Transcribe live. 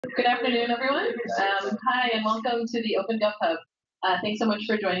Good afternoon, everyone. Hi, and welcome to the Open Gov Hub. Thanks so much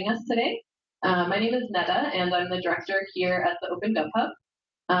for joining us today. My name is Netta, and I'm the director here at the Open Gov Hub.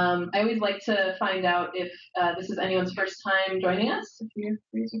 I always like to find out if this is anyone's first time joining us. If you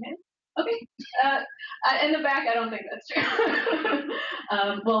raise your hand. Okay. In the back, I don't think that's true.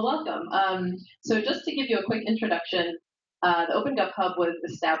 Well, welcome. So just to give you a quick introduction, the Open Gov Hub was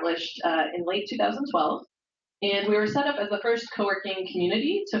established in late 2012. And we were set up as the first co-working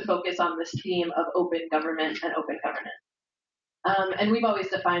community to focus on this theme of open government and open governance. And we've always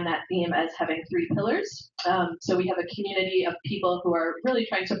defined that theme as having three pillars. So we have a community of people who are really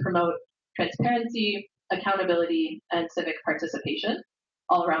trying to promote transparency, accountability, and civic participation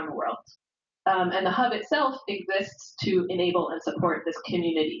all around the world. And the hub itself exists to enable and support this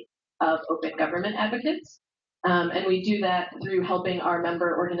community of open government advocates. And we do that through helping our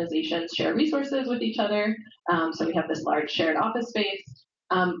member organizations share resources with each other. So we have this large shared office space,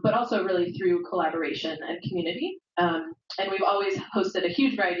 but also really through collaboration and community. And we've always hosted a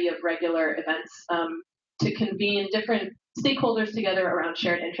huge variety of regular events to convene different stakeholders together around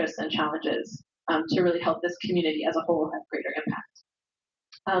shared interests and challenges to really help this community as a whole have greater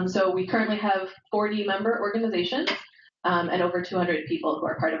impact. So we currently have 40 member organizations and over 200 people who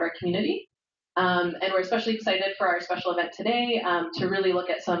are part of our community. And we're especially excited for our special event today to really look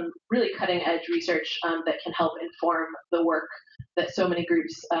at some really cutting edge research that can help inform the work that so many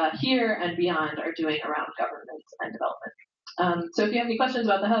groups here and beyond are doing around government and development. So if you have any questions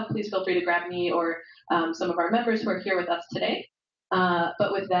about the hub, please feel free to grab me or some of our members who are here with us today.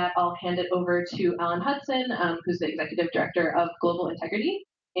 But with that, I'll hand it over to Alan Hudson, who's the Executive Director of Global Integrity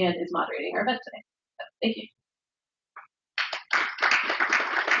and is moderating our event today. So, thank you.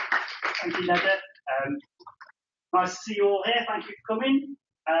 Thank you, Netta. Nice to see you all here. Thank you for coming.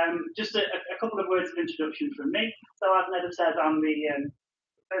 Just a couple of words of introduction from me. So as Netta said, I'm the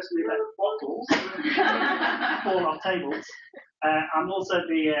person who lets bottles fall off tables. I'm also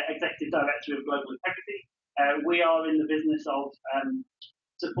the Executive Director of Global Integrity. We are in the business of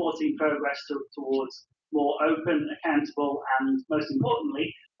supporting progress towards more open, accountable, and most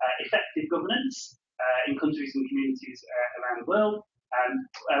importantly, effective governance in countries and communities around the world.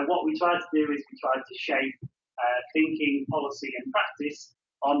 What we try to do is we try to shape thinking, policy and practice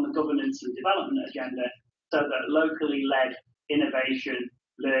on the governance and development agenda so that locally led innovation,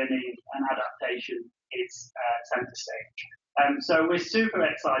 learning and adaptation is centre stage. So we're super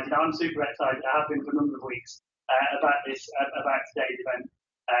excited, I'm super excited, I have been for a number of weeks, about today's event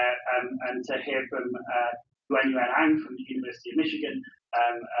and to hear from Yuen from the University of Michigan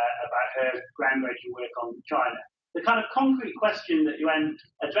about her groundbreaking work on China. The kind of concrete question that Yuen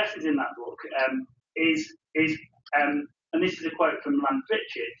addresses in that book is, and this is a quote from Lance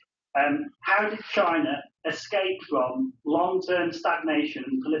Richard, how did China escape from long-term stagnation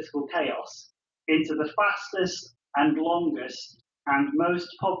and political chaos into the fastest and longest and most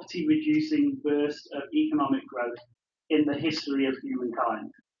poverty-reducing burst of economic growth in the history of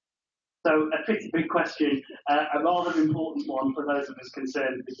humankind? So a pretty big question, a rather important one for those of us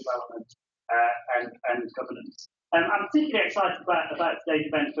concerned with development and governance. I'm particularly excited about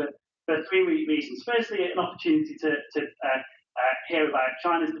today's event for three reasons. Firstly, an opportunity to hear about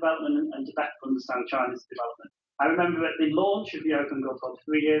China's development and to better understand China's development. I remember at the launch of the Open Gov Hub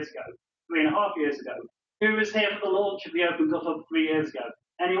 3 and a half years ago. Who was here for the launch of the Open Gov Hub 3 years ago?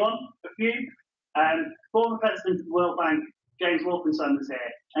 Anyone? A few? Former President of the World Bank, James Wolfensohn, was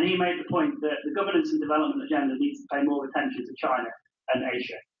here, and he made the point that the governance and development agenda needs to pay more attention to China and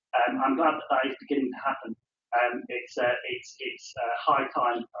Asia. I'm glad that is beginning to happen. It's high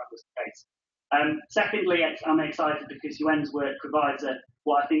time that was the case. Secondly, I'm excited because Yuen's work provides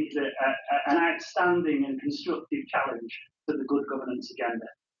what I think is an outstanding and constructive challenge to the good governance agenda.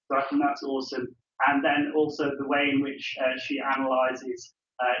 So I think that's awesome. And then also the way in which she analyses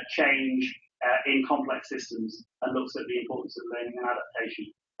change in complex systems and looks at the importance of learning and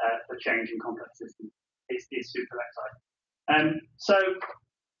adaptation for change in complex systems. It's super exciting. So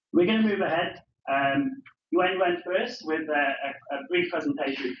we're going to move ahead. Yuen went first with a brief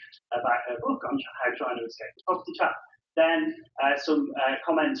presentation about her book on how China escaped the poverty trap. Then some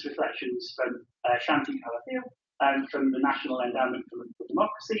comments, reflections from Shanti Kalathil from the National Endowment for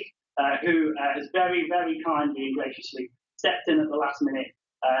Democracy, who has very, very kindly and graciously stepped in at the last minute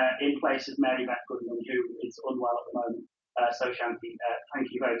in place of Mary Beth Goodman, who is unwell at the moment. So Shanti, thank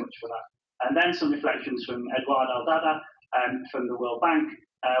you very much for that. And then some reflections from Eduardo Aldada from the World Bank,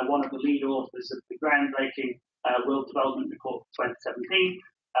 one of the lead authors of the groundbreaking World Development Report for 2017,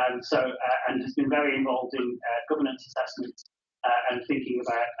 and has been very involved in governance assessments and thinking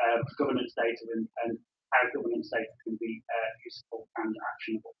about governance data and how governance data can be useful and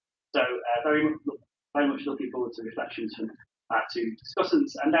actionable. So very much looking forward to reflections from our two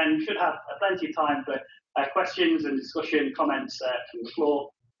discussants, and then we should have plenty of time for questions and discussion, comments from the floor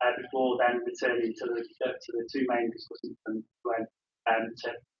before then returning to the two main discussants and Yuen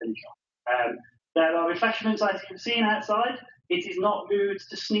to finish off. There are refreshments, as you've seen outside. It is not rude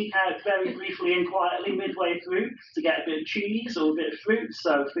to sneak out very briefly and quietly midway through to get a bit of cheese or a bit of fruit,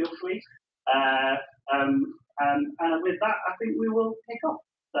 so feel free. And with that, I think we will kick off.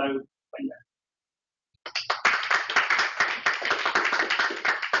 So, Wendy.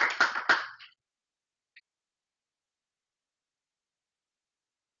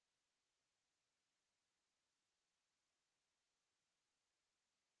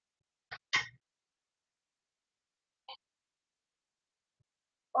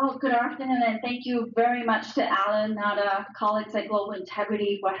 Well, good afternoon, and thank you very much to Alan, Nada, colleagues at Global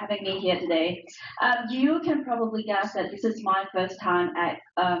Integrity for having me here today. You can probably guess that this is my first time at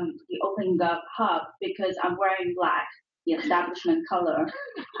the OpenGov Hub because I'm wearing black, the establishment color.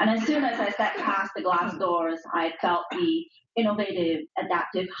 And as soon as I stepped past the glass doors, I felt the innovative,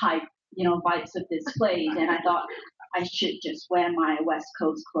 adaptive hype, vibes of this place, and I thought I should just wear my West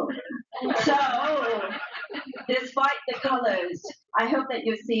Coast clothing. So, despite the colors, I hope that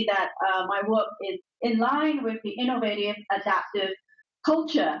you see that my work is in line with the innovative, adaptive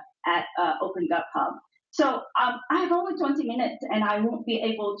culture at OpenGov Hub. So I have only 20 minutes, and I won't be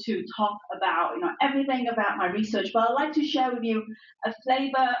able to talk about everything about my research, but I'd like to share with you a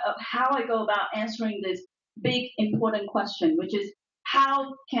flavor of how I go about answering this big, important question, which is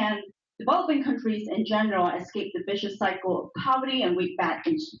how can developing countries in general escape the vicious cycle of poverty and weak bad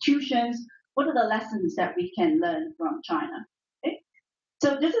institutions? What are the lessons that we can learn from China? Okay?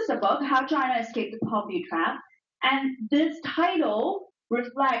 So this is the book, How China Escaped the Poverty Trap. And this title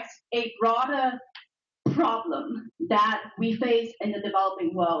reflects a broader problem that we face in the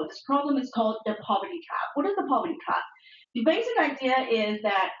developing world. This problem is called the poverty trap. What is the poverty trap? The basic idea is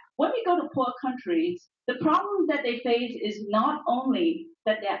that when we go to poor countries, the problem that they face is not only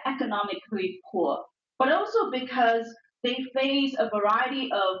that they're economically poor, but also because they face a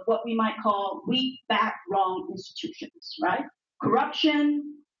variety of what we might call weak, bad, wrong institutions, right?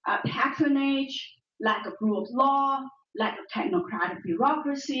 Corruption, patronage, lack of rule of law, lack of technocratic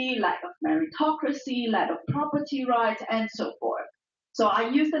bureaucracy, lack of meritocracy, lack of property rights, and so forth. So I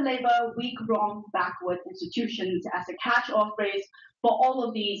use the label weak, wrong, backward institutions as a catch-all phrase for all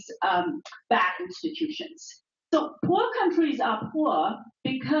of these bad institutions. So poor countries are poor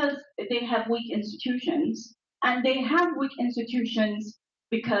because they have weak institutions, and they have weak institutions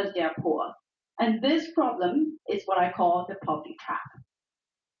because they are poor. And this problem is what I call the poverty trap.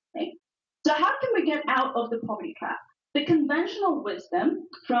 Okay? So how can we get out of the poverty trap? The conventional wisdom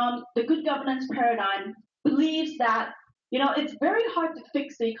from the good governance paradigm believes that it's very hard to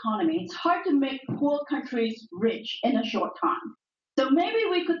fix the economy. It's hard to make poor countries rich in a short time. So maybe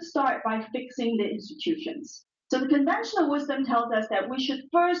we could start by fixing the institutions. So the conventional wisdom tells us that we should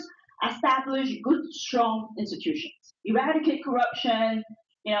first establish good, strong institutions, eradicate corruption,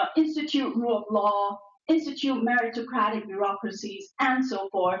 institute rule of law, institute meritocratic bureaucracies, and so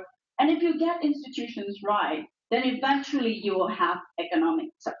forth. And if you get institutions right, then eventually you will have economic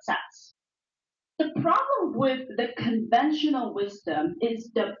success. The problem with the conventional wisdom is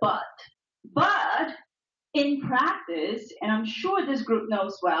the but. But in practice, and I'm sure this group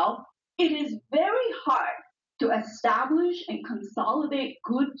knows well, it is very hard to establish and consolidate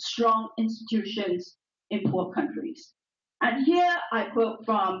good, strong institutions in poor countries. And here I quote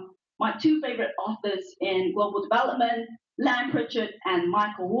from my two favorite authors in global development, Lan Pritchard and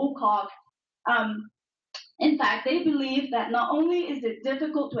Michael Woolcock. In fact, they believe that not only is it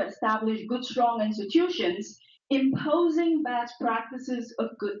difficult to establish good, strong institutions, imposing best practices of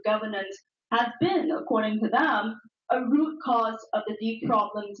good governance has been, according to them, a root cause of the deep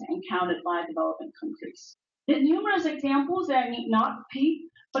problems encountered by developing countries. There are numerous examples that I need not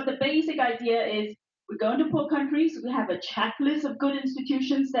repeat, but the basic idea is we go into poor countries, we have a checklist of good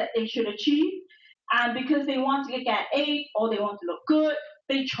institutions that they should achieve, and because they want to get aid or they want to look good,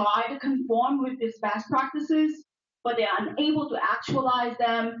 they try to conform with these best practices, but they are unable to actualize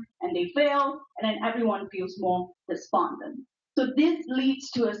them, and they fail, and then everyone feels more despondent. So this leads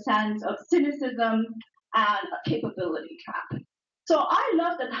to a sense of cynicism and a capability trap. So I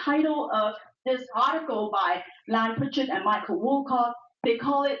love the title of this article by Lan Pritchard and Michael Woolcock. They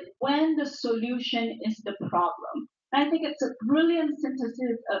call it When the Solution is the Problem. And I think it's a brilliant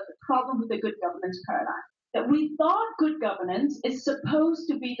synthesis of the problem with the good governance paradigm. That we thought good governance is supposed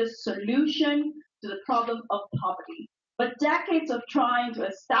to be the solution to the problem of poverty. But decades of trying to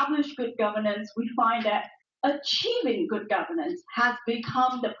establish good governance, we find that achieving good governance has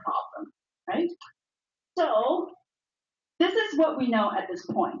become the problem, right? So this is what we know at this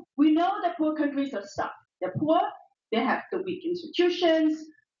point. We know that poor countries are stuck. They're poor, they have the weak institutions.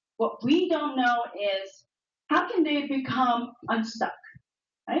 What we don't know is how can they become unstuck,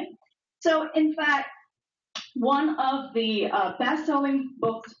 right? So in fact, one of the best-selling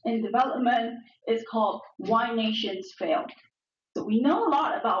books in development is called Why Nations Fail. So we know a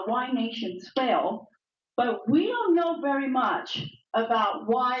lot about why nations fail, but we don't know very much about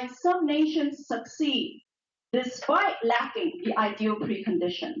why some nations succeed despite lacking the ideal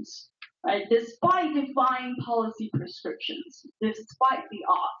preconditions, right? Despite defying policy prescriptions, despite the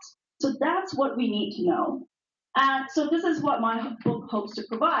odds. So that's what we need to know. And so this is what my book hopes to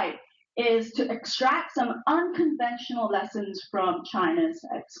provide, is to extract some unconventional lessons from China's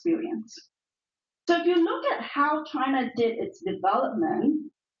experience. So if you look at how China did its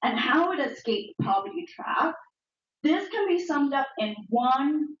development and how it escaped the poverty trap, this can be summed up in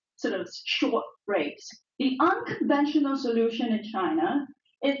one sort of short phrase. The unconventional solution in China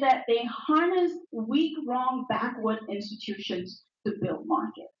is that they harness weak, wrong, backward institutions to build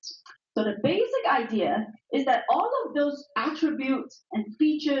markets. So the basic idea is that all of those attributes and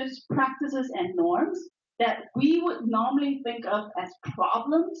features, practices, and norms that we would normally think of as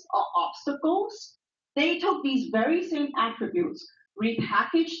problems or obstacles, they took these very same attributes,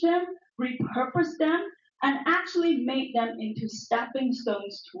 repackaged them, repurposed them, and actually made them into stepping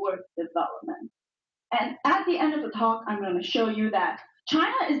stones toward development. And at the end of the talk, I'm going to show you that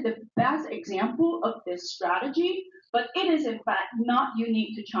China is the best example of this strategy, but it is in fact not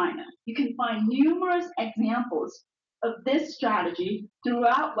unique to China. You can find numerous examples of this strategy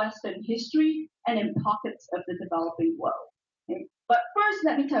throughout Western history and in pockets of the developing world. Okay? But first,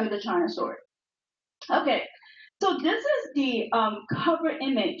 let me tell you the China story. Okay, so this is the cover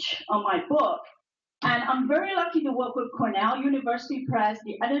image of my book. And I'm very lucky to work with Cornell University Press.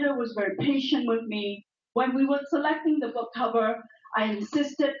 The editor was very patient with me. When we were selecting the book cover, I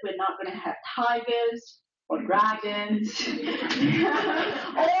insisted we're not going to have tigers or dragons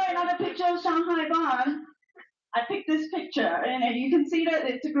or another picture of Shanghai Ban. I picked this picture, and you can see that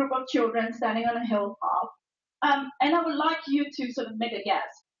it's a group of children standing on a hilltop. And I would like you to sort of make a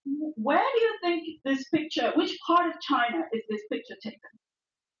guess. Where do you think this picture, which part of China is this picture taken?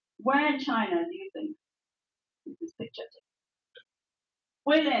 Where in China do you think is this picture taken?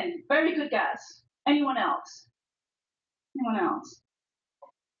 Wei Lin, very good guess. Anyone else? Anyone else?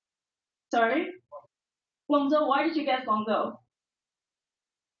 Sorry? Guangzhou, why did you guess Guangzhou?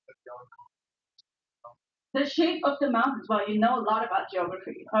 The shape of the mountains. Well, you know a lot about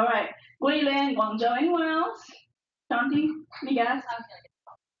geography. All right. Wei Lin, Guangzhou, anyone else? Shanti, any guess?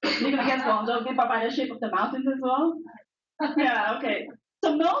 You're gonna guess Guangzhou by the shape of the mountains as well? Yeah, okay.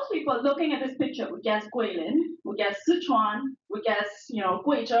 So most people looking at this picture would guess Guilin, would guess Sichuan, would guess,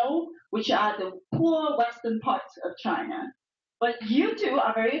 Guizhou, which are the poor western parts of China. But you two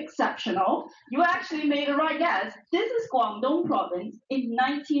are very exceptional. You actually made the right guess. This is Guangdong province in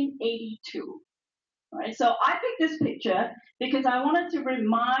 1982. Right? So I picked this picture because I wanted to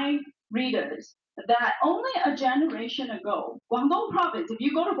remind readers that only a generation ago, Guangdong province, if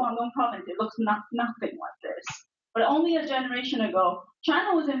you go to Guangdong province, it looks nothing like this. But only a generation ago,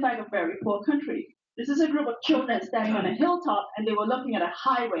 China was in fact a very poor country. This is a group of children standing on a hilltop, and they were looking at a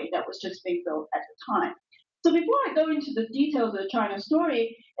highway that was just being built at the time. So before I go into the details of the China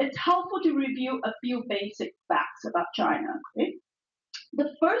story, it's helpful to review a few basic facts about China. Okay? The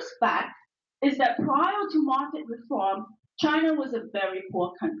first fact is that prior to market reform, China was a very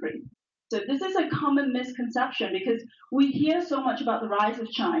poor country. So this is a common misconception because we hear so much about the rise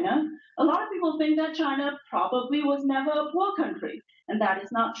of China. A lot of people think that China probably was never a poor country, and that is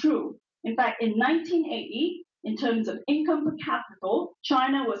not true. In fact, in 1980, in terms of income per capita,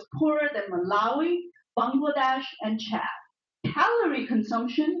 China was poorer than Malawi, Bangladesh, and Chad. Calorie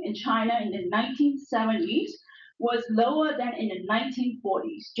consumption in China in the 1970s was lower than in the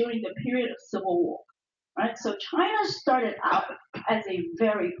 1940s during the period of civil war. Right? So China started out as a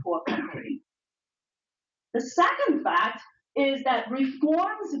very poor country. The second fact is that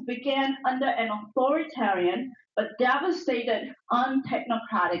reforms began under an authoritarian but devastated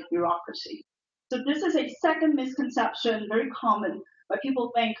untechnocratic bureaucracy. So this is a second misconception, very common, where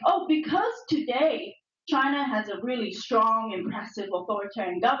people think, oh, because today China has a really strong, impressive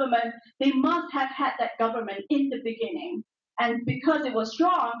authoritarian government, they must have had that government in the beginning. And because it was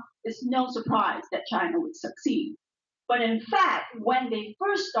strong, it's no surprise that China would succeed. But in fact, when they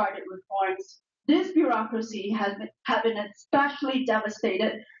first started reforms, this bureaucracy have been especially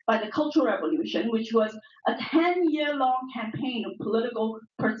devastated by the Cultural Revolution, which was a 10-year-long campaign of political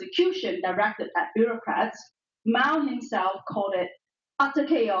persecution directed at bureaucrats. Mao himself called it utter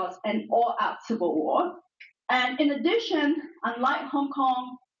chaos and all-out civil war. And in addition, unlike Hong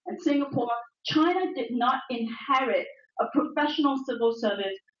Kong and Singapore, China did not inherit a professional civil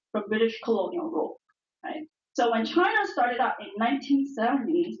service from British colonial rule, right? So when China started out in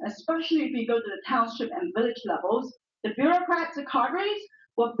 1970s, especially if you go to the township and village levels, the bureaucrats, the cadres,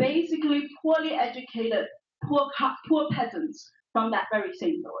 were basically poorly educated, poor peasants from that very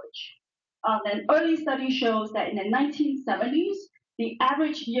same village. An early study shows that in the 1970s, the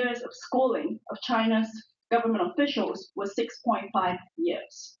average years of schooling of China's government officials was 6.5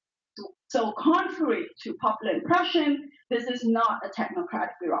 years. So contrary to popular impression, this is not a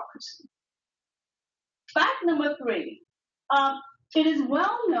technocratic bureaucracy. Fact number 3, it is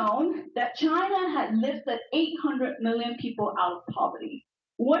well known that China had lifted 800 million people out of poverty.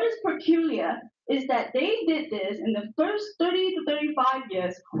 What is peculiar is that they did this in the first 30 to 35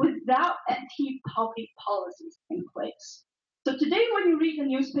 years without anti-poverty policies in place. So today when you read the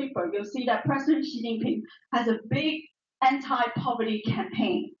newspaper, you'll see that President Xi Jinping has a big anti-poverty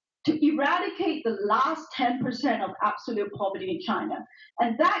campaign to eradicate the last 10% of absolute poverty in China.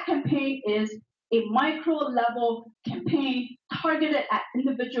 And that campaign is a micro-level campaign targeted at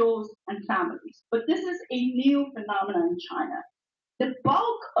individuals and families. But this is a new phenomenon in China. The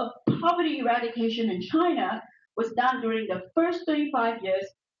bulk of poverty eradication in China was done during the first 35 years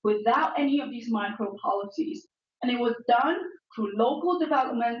without any of these micro policies. And it was done through local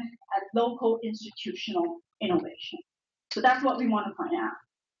development and local institutional innovation. So that's what we want to find out,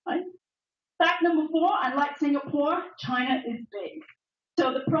 right? Fact number 4, unlike Singapore, China is big.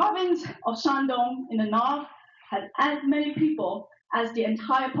 So the province of Shandong in the north has as many people as the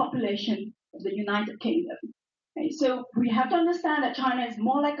entire population of the United Kingdom. Okay, so we have to understand that China is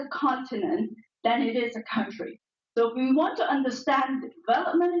more like a continent than it is a country. So if we want to understand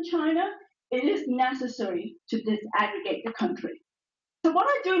development in China, it is necessary to disaggregate the country. So what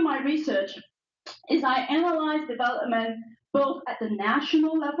I do in my research is I analyze development both at the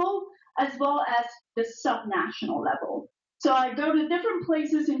national level as well as the subnational level. So I go to different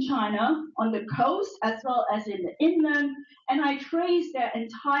places in China, on the coast as well as in the inland, and I trace their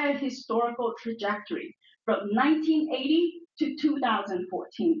entire historical trajectory from 1980 to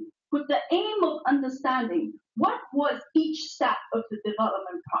 2014, with the aim of understanding what was each step of the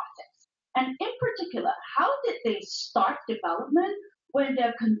development process. And in particular, how did they start development when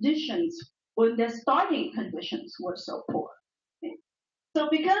their starting conditions were so poor? So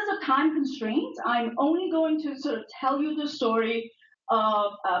because of time constraints, I'm only going to sort of tell you the story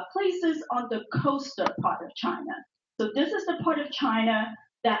of places on the coastal part of China. So this is the part of China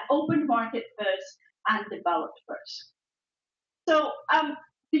that opened market first and developed first. So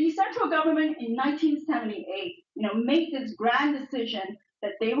the central government in 1978, made this grand decision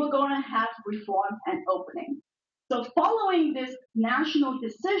that they were going to have reform and opening. So following this national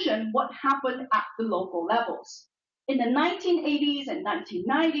decision, what happened at the local levels? In the 1980s and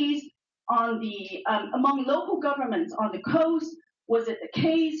 1990s, among local governments on the coast, was it the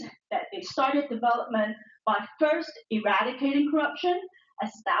case that they started development by first eradicating corruption,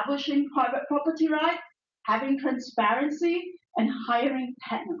 establishing private property rights, having transparency, and hiring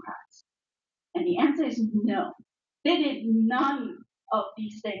technocrats? And the answer is no. They did none of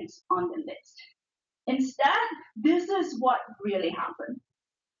these things on the list. Instead, this is what really happened.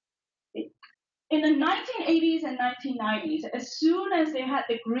 In the 1980s and 1990s, as soon as they had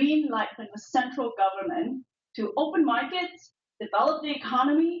the green light from the central government to open markets, develop the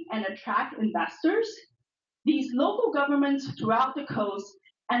economy, and attract investors, these local governments throughout the coast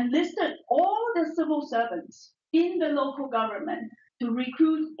enlisted all the civil servants in the local government to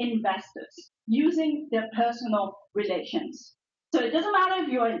recruit investors using their personal relations. So it doesn't matter if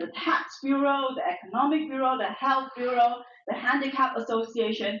you're in the tax bureau, the economic bureau, the health bureau, the handicap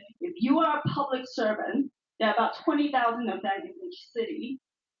association. If you are a public servant, there are about 20,000 of them in each city,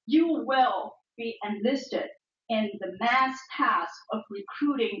 you will be enlisted in the mass task of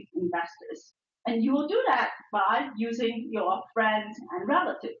recruiting investors. And you will do that by using your friends and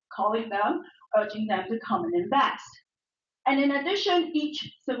relatives, calling them, urging them to come and invest. And in addition, each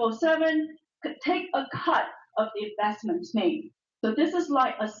civil servant could take a cut of the investments made. So this is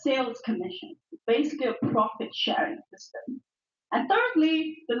like a sales commission, basically a profit sharing system. And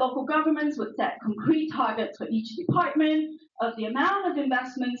thirdly, the local governments would set concrete targets for each department of the amount of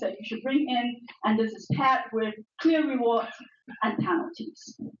investments that you should bring in, and this is paired with clear rewards and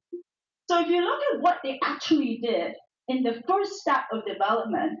penalties. So if you look at what they actually did in the first step of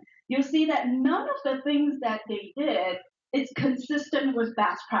development, you'll see that none of the things that they did is consistent with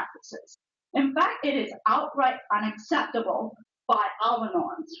best practices. In fact, it is outright unacceptable by our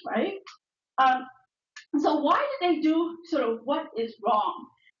norms, right? Um, so why did they do sort of what is wrong?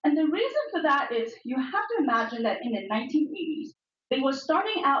 And the reason for that is you have to imagine that in the 1980s, they were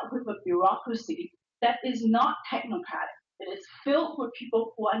starting out with a bureaucracy that is not technocratic. It is filled with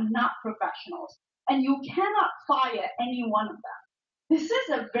people who are not professionals. And you cannot fire any one of them. This is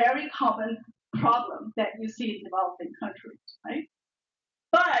a very common problem that you see in developing countries, right?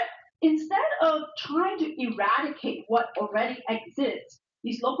 But instead of trying to eradicate what already exists,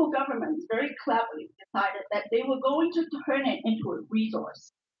 these local governments very cleverly decided that they were going to turn it into a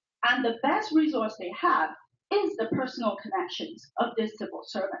resource. And the best resource they have is the personal connections of these civil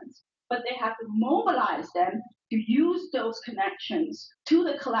servants. But they have to mobilize them to use those connections to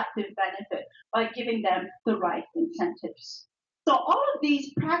the collective benefit by giving them the right incentives. So all of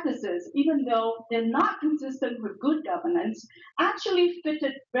these practices, even though they're not consistent with good governance, actually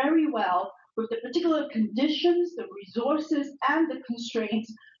fitted very well with the particular conditions, the resources, and the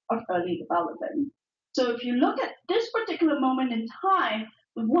constraints of early development. So if you look at this particular moment in time,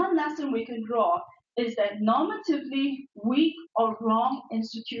 the one lesson we can draw is that normatively weak or wrong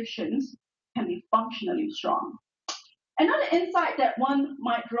institutions can be functionally strong. Another insight that one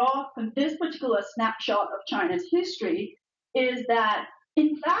might draw from this particular snapshot of China's history is that,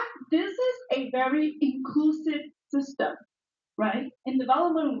 in fact, this is a very inclusive system, right? In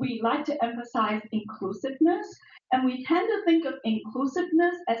development, we like to emphasize inclusiveness, and we tend to think of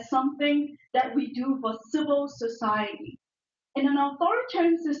inclusiveness as something that we do for civil society. In an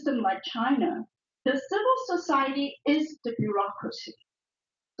authoritarian system like China, the civil society is the bureaucracy.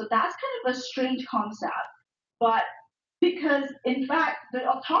 So that's kind of a strange concept, but because in fact, the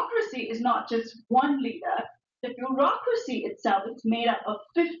autocracy is not just one leader, the bureaucracy itself is made up of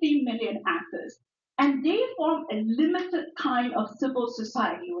 50 million actors, and they form a limited kind of civil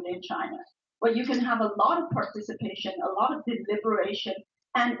society within China, where you can have a lot of participation, a lot of deliberation,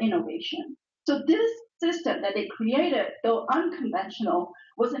 and innovation. So this system that they created, though unconventional,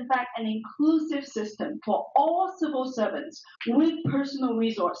 was in fact an inclusive system for all civil servants with personal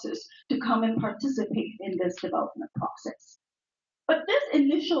resources to come and participate in this development process. But this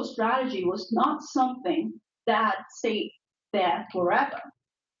initial strategy was not something that stayed there forever,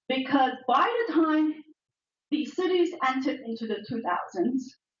 because by the time the cities entered into the 2000s,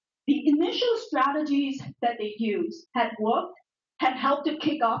 the initial strategies that they used had worked, had helped to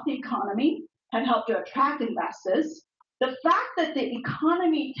kick off the economy, had helped to attract investors. The fact that the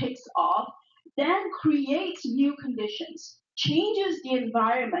economy takes off then creates new conditions, changes the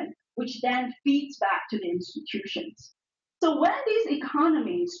environment, which then feeds back to the institutions. So when these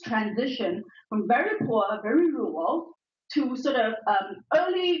economies transition from very poor, very rural, to sort of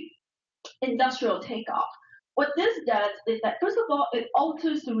early industrial takeoff, what this does is that, first of all, it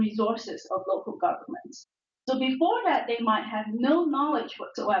alters the resources of local governments. So before that, they might have no knowledge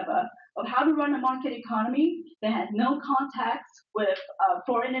whatsoever of how to run a market economy. They had no contacts with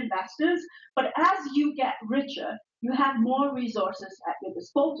foreign investors. But as you get richer, you have more resources at your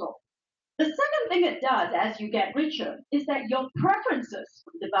disposal. The second thing it does as you get richer is that your preferences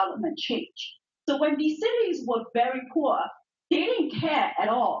for development change. So when these cities were very poor, they didn't care at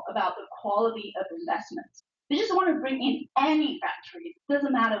all about the quality of investments. They just want to bring in any factory. It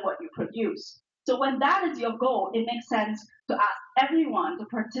doesn't matter what you produce. So when that is your goal, it makes sense to ask everyone to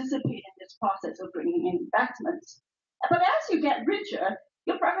participate in this process of bringing in investments. But as you get richer,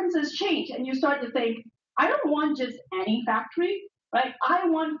 your preferences change and you start to think, I don't want just any factory, right? I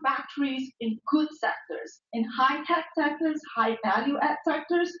want factories in good sectors, in high-tech sectors, high-value-add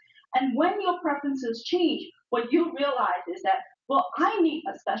sectors. And when your preferences change, what you realize is that, well, I need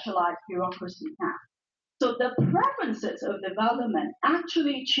a specialized bureaucracy now. So the preferences of development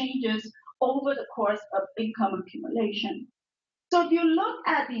actually changes over the course of income accumulation. So if you look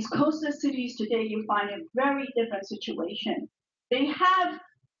at these coastal cities today, you find a very different situation. They have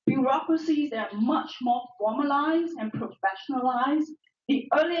bureaucracies that are much more formalized and professionalized. The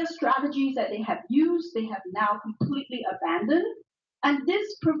earlier strategies that they have used, they have now completely abandoned. And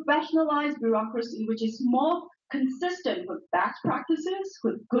this professionalized bureaucracy, which is more consistent with best practices,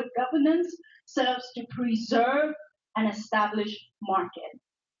 with good governance, serves to preserve an established market.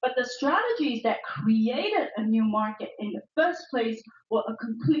 But the strategies that created a new market in the first place were a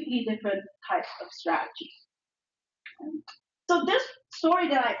completely different type of strategy. So this story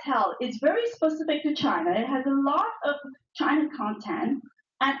that I tell is very specific to China. It has a lot of China content.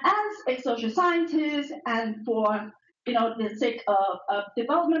 And as a social scientist and for the sake of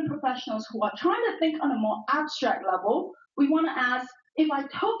development professionals who are trying to think on a more abstract level, we want to ask, if I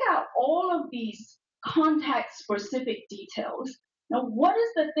took out all of these context-specific details, now what is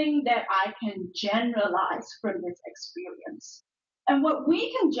the thing that I can generalize from this experience? And what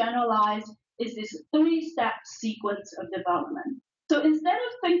we can generalize is this three-step sequence of development. So instead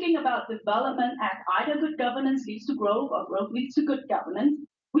of thinking about development as either good governance leads to growth or growth leads to good governance,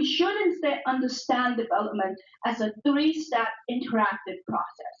 we should instead understand development as a three-step interactive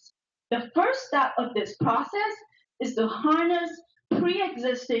process. The first step of this process is to harness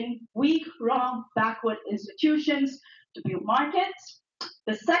pre-existing weak, wrong, backward institutions to build markets.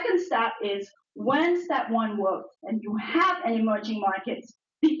 The second step is when step one works and you have an emerging markets,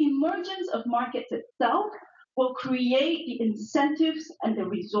 the emergence of markets itself will create the incentives and the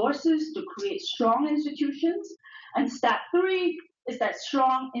resources to create strong institutions. And step three is that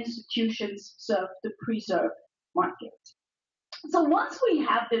strong institutions serve to preserve markets. So once we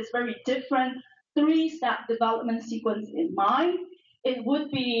have this very different three-step development sequence in mind, it would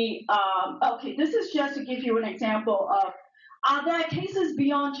be, okay, this is just to give you an example of, are there cases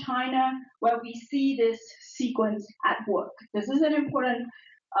beyond China where we see this sequence at work? This is an important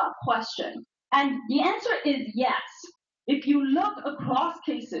question. And the answer is yes. If you look across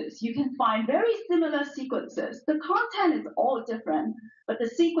cases, you can find very similar sequences. The content is all different, but the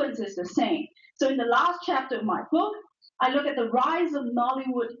sequence is the same. So in the last chapter of my book, I look at the rise of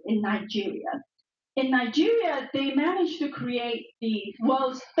Nollywood in Nigeria. In Nigeria, they managed to create the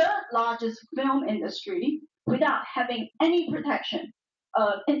world's third largest film industry without having any protection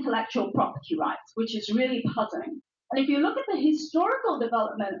of intellectual property rights, which is really puzzling. And if you look at the historical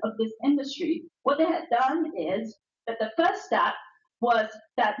development of this industry, what they had done is that the first step was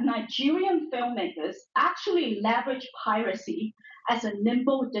that Nigerian filmmakers actually leveraged piracy as a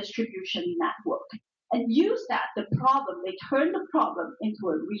nimble distribution network and used that they turned the problem into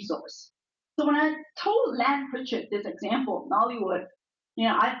a resource. So when I told Len Pritchard this example of Nollywood,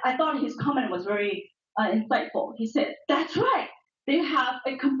 I thought his comment was very insightful. He said, that's right, they have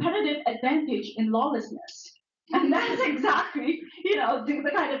a competitive advantage in lawlessness. And that's exactly,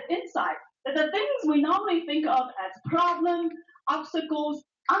 the kind of insight that the things we normally think of as problems, obstacles,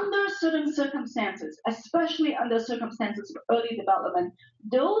 under certain circumstances, especially under circumstances of early development,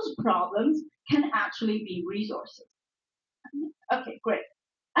 those problems can actually be resources. Okay, great.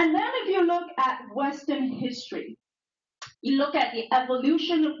 And then if you look at Western history, you look at the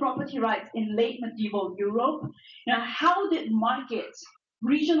evolution of property rights in late medieval Europe, how did markets,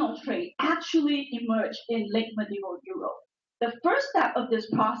 regional trade actually emerge in late medieval Europe? The first step of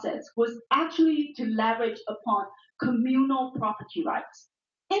this process was actually to leverage upon communal property rights.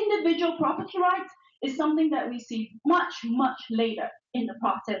 Individual property rights is something that we see much, much later in the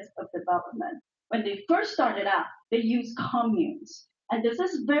process of development. When they first started out, they used communes. And this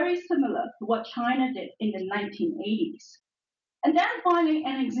is very similar to what China did in the 1980s. And then finally,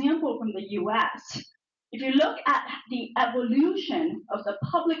 an example from the US. If you look at the evolution of the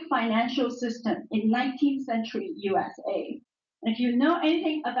public financial system in 19th century USA, and if you know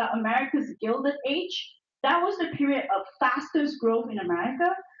anything about America's Gilded Age, that was the period of fastest growth in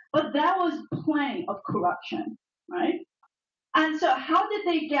America, but that was plenty of corruption, right? And so how did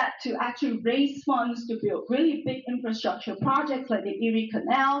they get to actually raise funds to build really big infrastructure projects like the Erie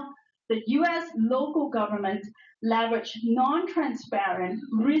Canal? The US local government leveraged non-transparent,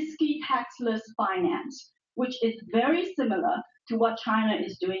 risky taxless finance, which is very similar to what China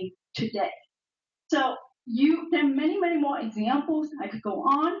is doing today. So there are many, many more examples. I could go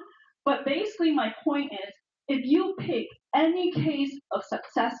on, but basically my point is, if you pick any case of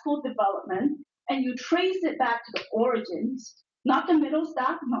successful development and you trace it back to the origins, not the middle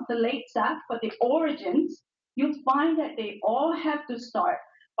step, not the late step, but the origins, you'll find that they all have to start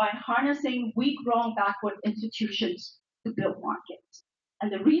by harnessing weak, wrong, backward institutions to build markets.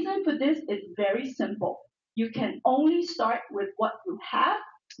 And the reason for this is very simple. You can only start with what you have,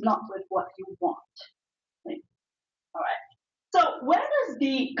 not with what you want. Okay? All right. So where does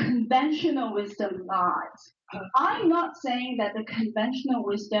the conventional wisdom lie? I'm not saying that the conventional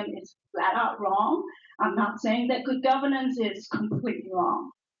wisdom is flat out wrong. I'm not saying that good governance is completely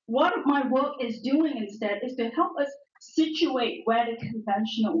wrong. What my work is doing instead is to help us situate where the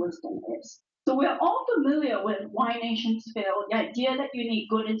conventional wisdom is. So we're all familiar with why nations fail, the idea that you need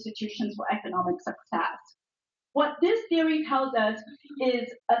good institutions for economic success. What this theory tells us is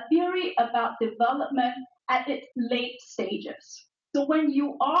a theory about development at its late stages. So when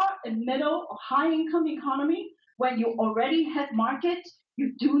you are a middle or high income economy, when you already have markets,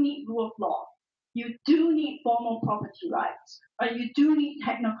 you do need rule of law. You do need formal property rights, or you do need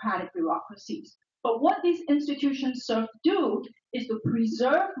technocratic bureaucracies. But what these institutions serve to do is to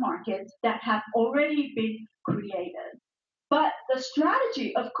preserve markets that have already been created. But the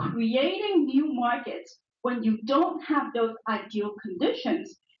strategy of creating new markets when you don't have those ideal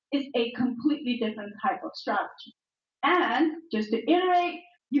conditions is a completely different type of strategy. And just to iterate,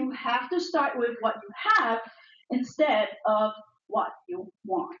 you have to start with what you have instead of what you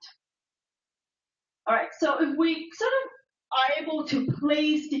want. All right, so if we sort of are able to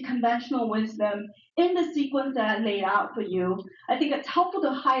place the conventional wisdom in the sequence that I laid out for you, I think it's helpful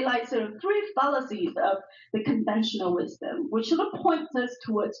to highlight sort of three fallacies of the conventional wisdom, which sort of points us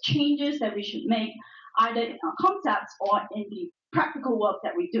towards changes that we should make either in our concepts or in the practical work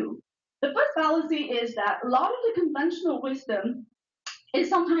that we do. The first fallacy is that a lot of the conventional wisdom is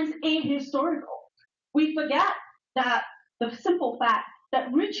sometimes ahistorical. We forget that the simple fact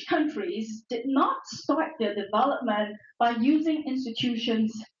that rich countries did not start their development by using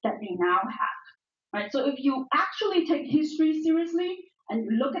institutions that they now have. Right? So if you actually take history seriously and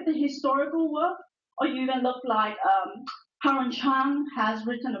you look at the historical work, or you even look like Karen Chang has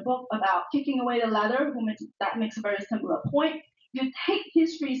written a book about kicking away the leather, that makes a very similar point. You take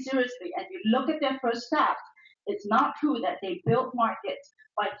history seriously and you look at their first steps, it's not true that they built markets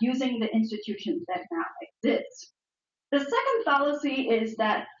by using the institutions that now exist. The second fallacy is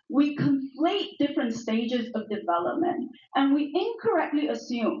that we conflate different stages of development and we incorrectly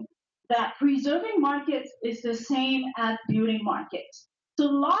assume that preserving markets is the same as building markets. So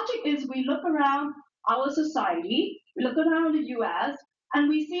logic is we look around our society, we look around the US, and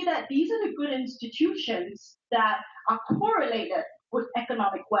we see that these are the good institutions that are correlated with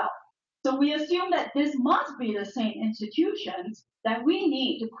economic wealth. So we assume that this must be the same institutions that we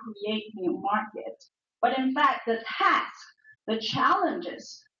need to create new markets. But in fact, the task, the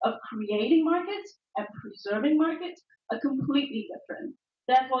challenges of creating markets and preserving markets are completely different.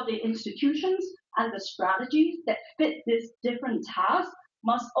 Therefore, the institutions and the strategies that fit this different task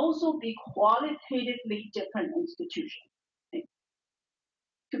must also be qualitatively different institutions. 2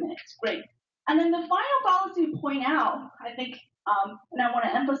 minutes, great. And then the final fallacy to point out, I think, and I want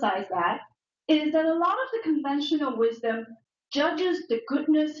to emphasize that, is that a lot of the conventional wisdom judges the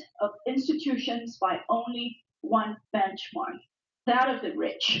goodness of institutions by only one benchmark, that of the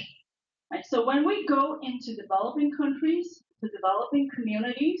rich. Right? So when we go into developing countries, to developing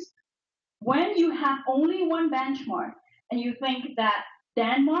communities, when you have only one benchmark and you think that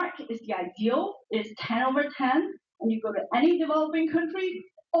Denmark is the ideal, is 10 over 10, and you go to any developing country,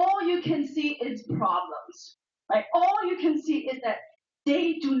 all you can see is problems. Right? All you can see is that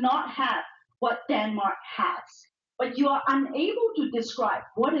they do not have what Denmark has. But you are unable to describe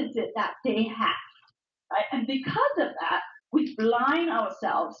what is it that they have. Right? And because of that, we blind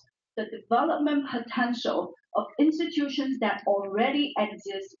ourselves to the development potential of institutions that already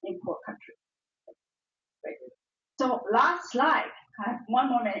exist in poor countries. Great. So last slide, I have 1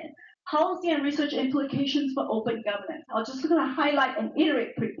 more minute. Policy and research implications for open governance. I'll just going to highlight and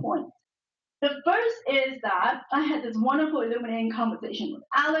iterate 3 points. The first is that I had this wonderful illuminating conversation with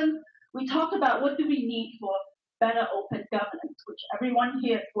Alan. We talked about what do we need for better open governance, which everyone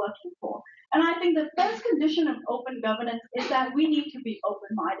here is working for. And I think the first condition of open governance is that we need to be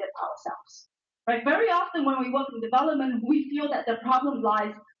open-minded ourselves. Right? Very often when we work in development, we feel that the problem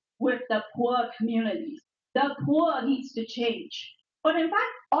lies with the poor communities. The poor needs to change. But in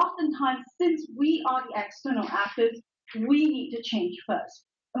fact, oftentimes, since we are the external actors, we need to change first.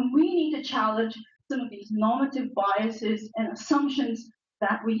 And we need to challenge some of these normative biases and assumptions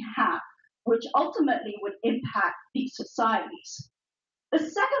that we have, which ultimately would impact these societies. The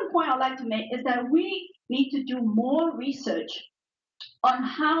second point I'd like to make is that we need to do more research on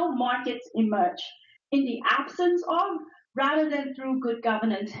how markets emerge in the absence of, rather than through good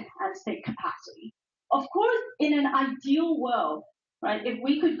governance and state capacity. Of course, in an ideal world, right, if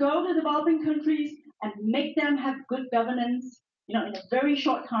we could go to developing countries and make them have good governance, in a very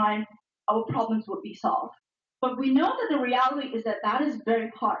short time, our problems would be solved. But we know that the reality is that that is very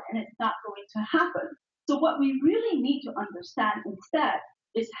hard and it's not going to happen. So what we really need to understand instead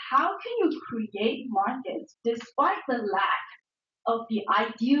is how can you create markets despite the lack of the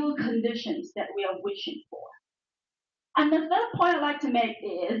ideal conditions that we are wishing for. And the third point I'd like to make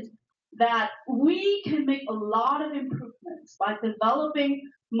is that we can make a lot of improvements by developing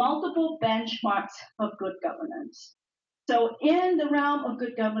multiple benchmarks of good governance. So in the realm of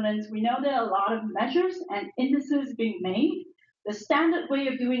good governance, we know there are a lot of measures and indices being made. The standard way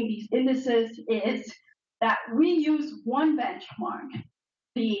of doing these indices is that we use one benchmark,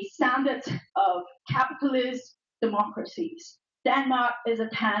 the standards of capitalist democracies. Denmark is a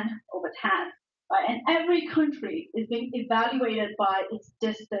 10 over 10. Right? And every country is being evaluated by its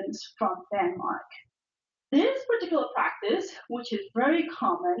distance from Denmark. This particular practice, which is very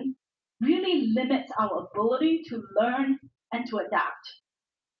common, really limits our ability to learn and to adapt.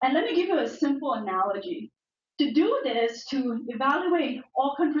 And let me give you a simple analogy. To do this, to evaluate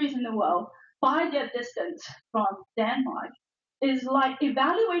all countries in the world by their distance from Denmark, is like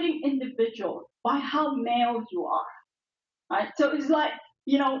evaluating individual by how male you are, right? So it's like,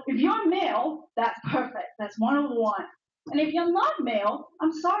 if you're male, that's perfect. That's 101. And if you're not male,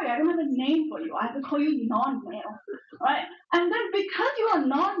 I'm sorry, I don't have a name for you. I have to call you non-male, right? And then because you are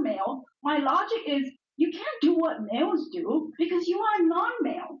non-male, my logic is you can't do what males do because you are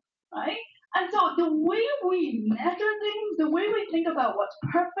non-male, right? And so the way we measure things, the way we think about what's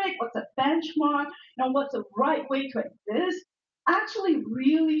perfect, what's a benchmark, what's the right way to exist, actually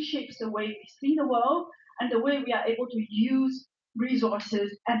really shapes the way we see the world and the way we are able to use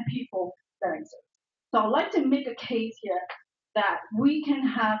resources and people that exist. So I'd like to make a case here that we can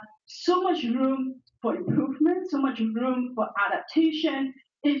have so much room for improvement, so much room for adaptation,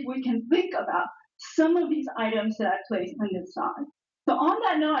 if we can think about some of these items that I placed on this slide. So on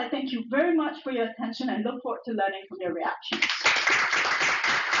that note, I thank you very much for your attention and look forward to learning from your reactions.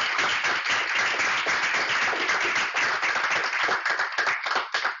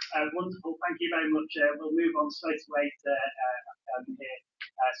 Wonderful, thank you very much. We'll move on straight away to hear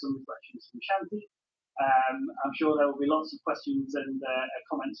some reflections from Shanti. I'm sure there will be lots of questions and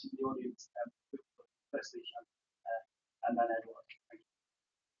comments from the audience. Firstly, Shanti, and then Edward. Thank you.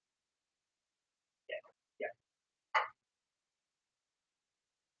 Yeah.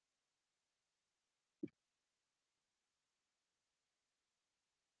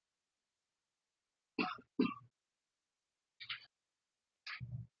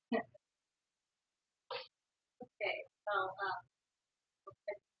 Okay, well,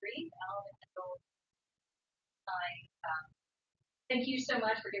 thank you so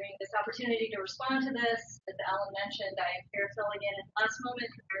much for giving me this opportunity to respond to this. As Alan mentioned, I am here filling in at the last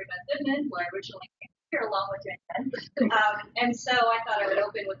moment for Mary Beth Goodman, who I originally came here along with Yuen. And so I thought I would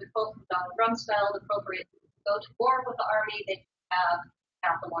open with a quote from Donald Rumsfeld: appropriate to go to war with the army that you have,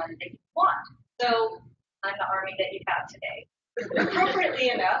 not the one that you want. So I'm the army that you have today.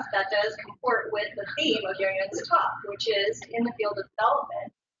 Appropriately enough, that does comport with the theme of Yuen's talk, which is in the field of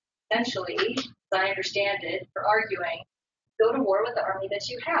development. Essentially, as I understand it, for arguing, go to war with the army that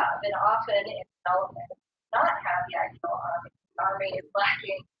you have. And often in development, not have the ideal army. The army is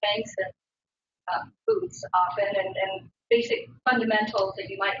lacking tanks and boots often, and basic fundamentals that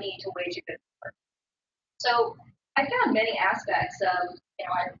you might need to wage a good war. So I found many aspects of,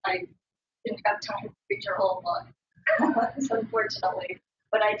 I didn't have time to read your whole book, unfortunately.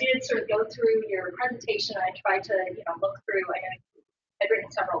 But I did sort of go through your presentation. I tried to, look through. I'd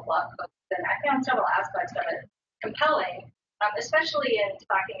written several blog posts, and I found several aspects of it compelling, especially in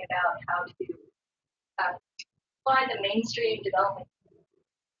talking about how to apply the mainstream development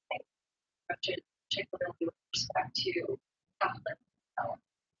approaches, particularly with respect to conflict development,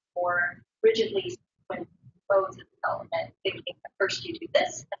 or rigidly when modes of development, thinking that first you do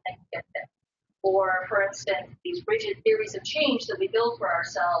this and then you get this. Or, for instance, these rigid theories of change that we build for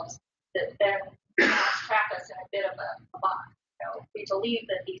ourselves that then trap us in a bit of a box. We believe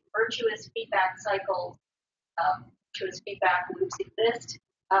that these virtuous feedback cycles, virtuous feedback loops exist.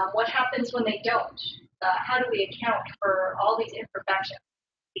 What happens when they don't? How do we account for all these imperfections?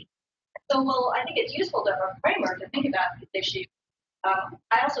 So, well, I think it's useful to have a framework to think about these issues.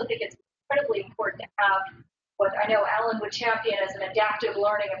 I also think it's incredibly important to have what I know Alan would champion as an adaptive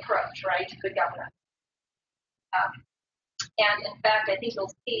learning approach, right, to good governance. And in fact, I think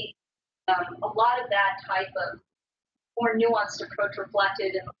you'll see a lot of that type of more nuanced approach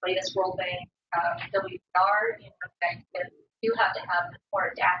reflected in the latest World Bank WPR. You have to have this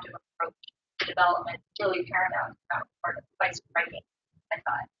more adaptive approach to development. It's really paramount part of the vice writing, I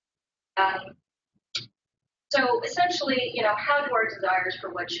thought. So essentially, how do our desires for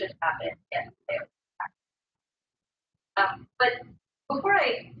what should happen get there? But before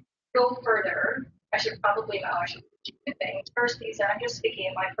I go further, I should do two things. First, I'm just speaking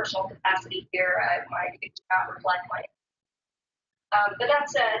in my personal capacity here. My views do not reflect my. But that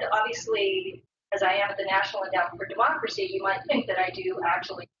said, obviously, as I am at the National Endowment for Democracy, you might think that I do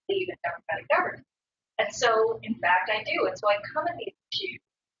actually believe in democratic governance. And so, in fact, I do. And so I come at these issues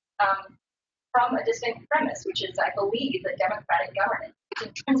from a distinct premise, which is I believe that democratic governance is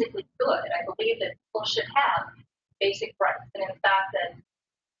intrinsically good. I believe that people should have basic rights. And in fact, that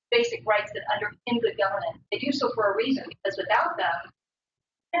basic rights that underpin good governance, they do so for a reason, because without them,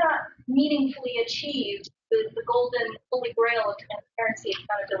 they cannot meaningfully achieve the golden holy grail of transparency and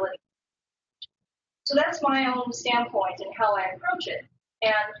accountability. So that's my own standpoint and how I approach it.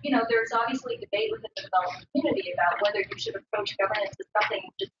 And, there's obviously debate within the development community about whether you should approach governance as something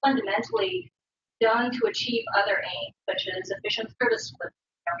just fundamentally done to achieve other aims, such as efficient service delivery.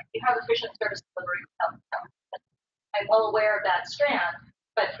 You have efficient service delivery without government. I'm well aware of that strand,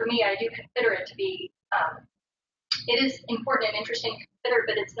 but for me, I do consider it to be, it is important and interesting to consider,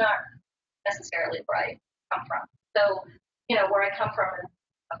 but it's not necessarily where I come from. So, where I come from,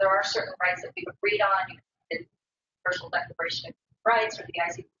 there are certain rights that we've agreed on. The Universal Declaration of Human Rights or the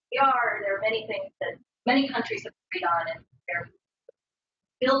ICCPR. There are many things that many countries have agreed on, and they're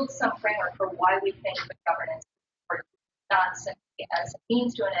build some framework for why we think good governance is not simply as a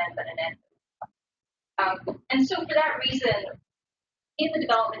means to an end, but an end. And so for that reason, in the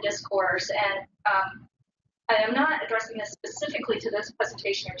development discourse, and I am not addressing this specifically to this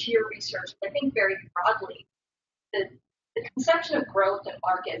presentation or to your research, but I think very broadly, the conception of growth in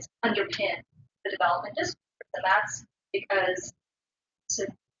markets underpin the development discourse, and that's because the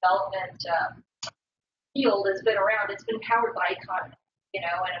development field has been around. It's been powered by economy. And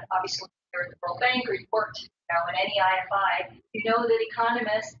obviously you're at the World Bank or you worked, in any IFI, you know that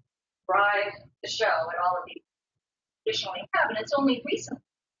economists drive the show at all of these traditionally have, and it's only recently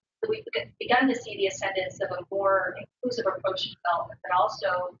that we've begun to see the ascendance of a more inclusive approach to development that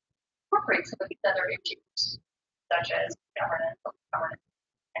also incorporates some of these other issues, such as governance,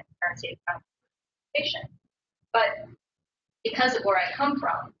 transparency, accountability. But because of where I come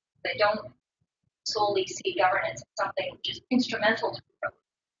from, they don't solely see governance as something which is instrumental to growth.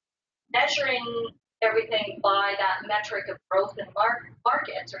 Measuring everything by that metric of growth in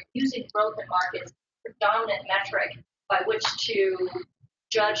markets, or using growth in markets as the dominant metric by which to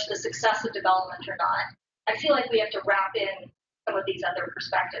judge the success of development or not, I feel like we have to wrap in some of these other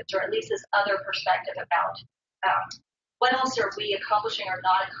perspectives, or at least this other perspective about what else are we accomplishing or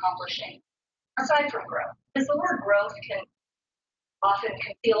not accomplishing aside from growth. Because the word growth can often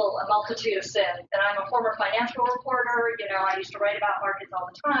conceal a multitude of sins. And I'm a former financial reporter. I used to write about markets all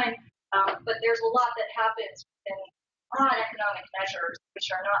the time. But there's a lot that happens in broad economic measures which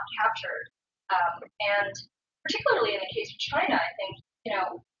are not captured. And particularly in the case of China, I think,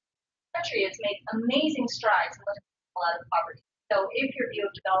 the country has made amazing strides in lifting people out of poverty. So if your view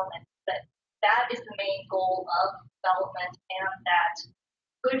of development is that is the main goal of development, and that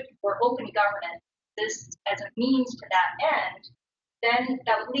good or open governance is as a means to that end, then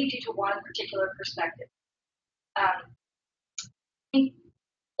that would lead you to one particular perspective. I think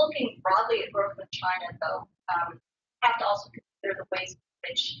looking broadly at growth in China, though, have to also consider the ways in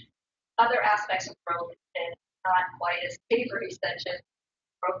which other aspects of growth have been not quite as savory, such as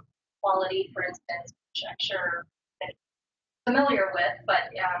growth quality, for instance, which I'm sure you're familiar with, but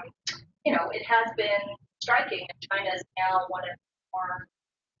it has been striking, and China is now one of the more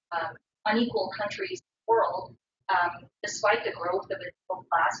unequal countries in the world, despite the growth of its middle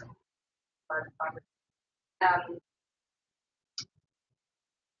class and poverty.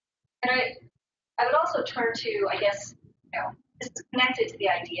 And I would also turn to, I guess, this is connected to the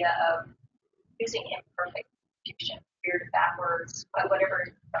idea of using imperfect institutions, weird, backwards,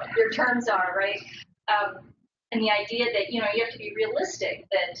 whatever your terms are, right? And the idea that, you have to be realistic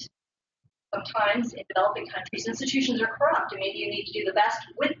that sometimes in developing countries, institutions are corrupt, and maybe you need to do the best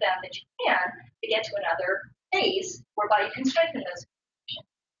with them that you can to get to another phase whereby you can strengthen those institutions.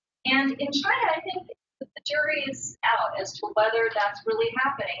 And in China, I think the jury is out as to whether that's really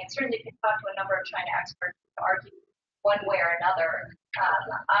happening. And certainly you can talk to a number of China experts to argue one way or another.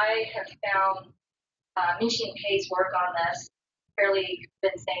 I have found Min-Shin Pei's work on this fairly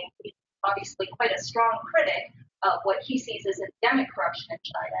convincing. He's obviously quite a strong critic of what he sees as endemic corruption in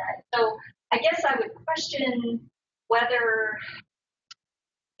China. And so I guess I would question whether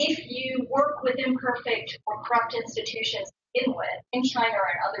if you work with imperfect or corrupt institutions to begin with, in China or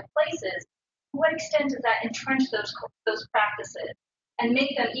in other places, to what extent does that entrench those practices and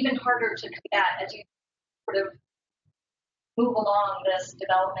make them even harder to combat as you sort of move along this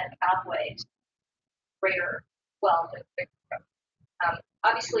development pathway to greater wealth and greater growth?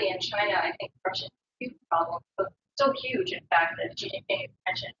 Obviously, in China, I think corruption is a huge problem, so huge, in fact, that Xi Jinping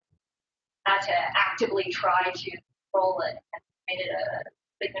mentioned had to actively try to control it and made it a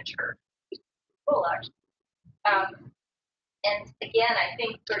signature control, actually. And again, I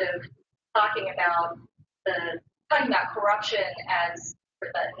think sort of talking about corruption as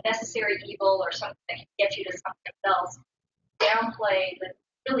sort of a necessary evil or something that can get you to something else, downplay the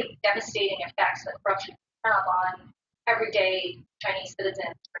really devastating effects that corruption can have on everyday Chinese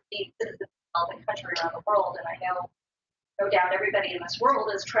citizens or citizens of developing country around the world. And I know, no doubt, everybody in this world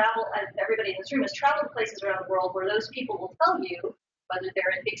has traveled, everybody in this room has traveled places around the world where those people will tell you, whether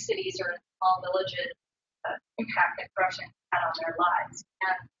they're in big cities or in small villages, impact that corruption had on their lives.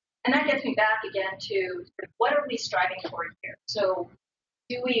 And that gets me back again to what are we striving toward here? So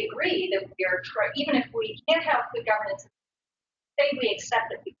do we agree that we are even if we can't have good governance, say we accept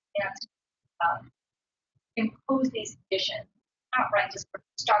that we can't impose these conditions, not right to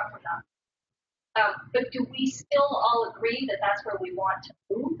start from that. But do we still all agree that that's where we want to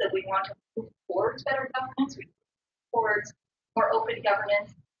move, that we want to move towards better governance, towards more open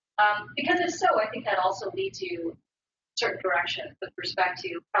governance? Because if so, I think that also leads you certain direction with respect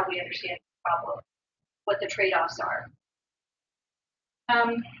to how we understand the problem, what the trade-offs are.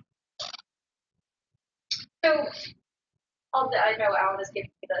 So I know Alan is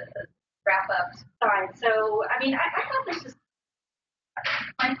giving me the wrap-up sign. So, I mean, I thought this was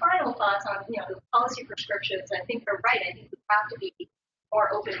my final thoughts on, the policy prescriptions. I think they're right. I think we have to be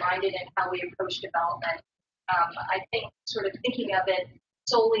more open-minded in how we approach development. I think sort of thinking of it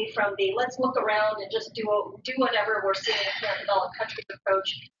solely from the let's look around and just do whatever we're seeing in a developed countries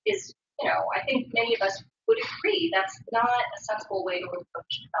approach is, I think many of us would agree that's not a sensible way to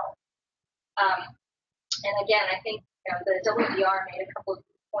approach development. And again, I think the WDR made a couple of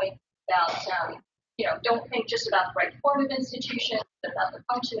points about, don't think just about the right form of institution, but about the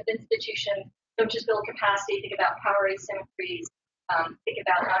function of institution. Don't just build capacity, think about power asymmetries, think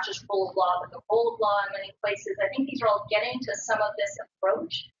about not just rule of law, but the role of law in many places. I think these are all getting to some of this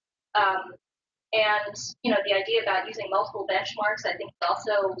approach. And, the idea about using multiple benchmarks, I think is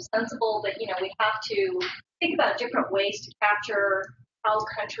also sensible, but, we have to think about different ways to capture how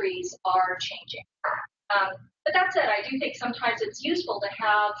countries are changing. But that said, I do think sometimes it's useful to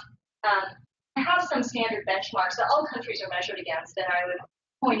have some standard benchmarks that all countries are measured against. And I would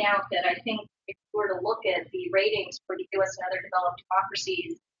point out that I think if we were to look at the ratings for the U.S. and other developed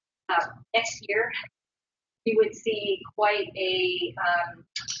democracies next year, we would see quite a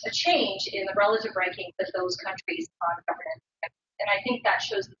change in the relative rankings of those countries on governance. And I think that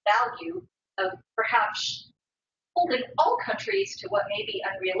shows the value of perhaps holding all countries to what may be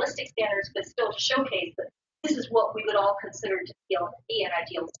unrealistic standards, but still to showcase that this is what we would all consider to be an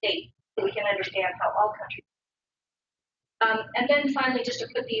ideal state, so we can understand how all countries. And then finally, just to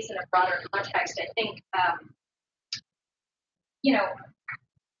put these in a broader context, I think,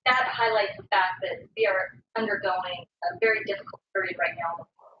 that highlights the fact that we are undergoing a very difficult period right now.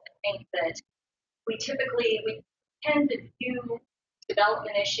 I think that we tend to view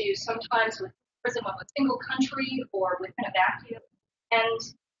development issues sometimes with the prism of a single country or within a vacuum,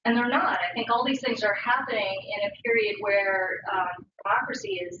 and they're not. I think all these things are happening in a period where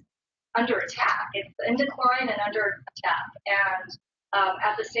democracy is under attack. It's in decline and under attack. And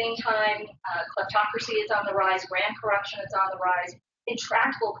at the same time, kleptocracy is on the rise, grand corruption is on the rise,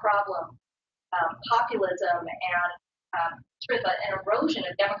 intractable problem, populism, and sort of an erosion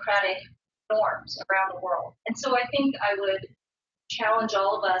of democratic norms around the world. And so I think I would challenge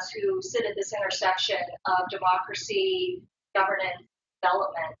all of us who sit at this intersection of democracy, governance,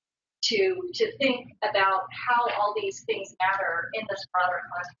 development, to think about how all these things matter in this broader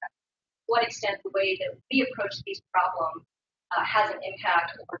context. To what extent the way that we approach these problems has an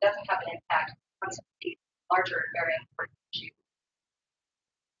impact or doesn't have an impact on some of these larger and very important issues.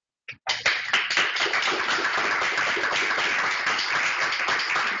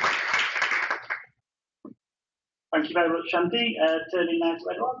 Thank you very much, Shanti. Turning now to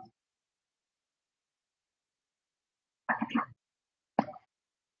Edward.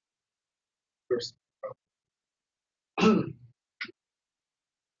 First.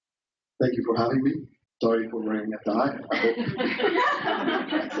 Thank you for having me. Sorry for wearing a tie. I hope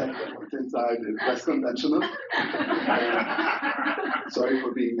except what's inside is less conventional. Sorry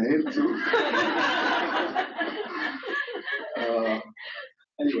for being male too.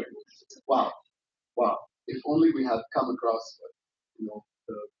 Anyway, wow. If only we had come across, the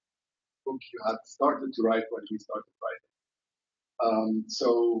book you had started to write when we started writing.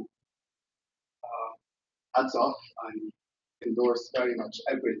 Hats off. I endorse very much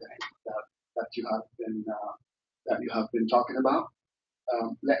everything that you have been talking about.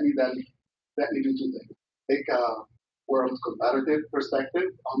 Let me do two things. Take a world comparative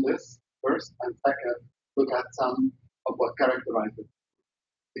perspective on this first, and second, look at some of what characterizes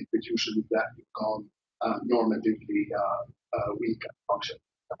institutions that you call normatively weak and function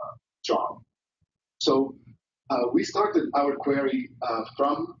strong. So we started our query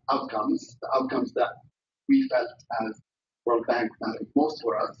from outcomes, the outcomes that we felt as World Bank mattered most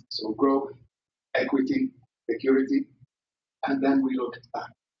for us. So growth, equity, security, and then we looked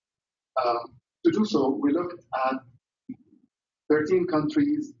back. To do so, we looked at 13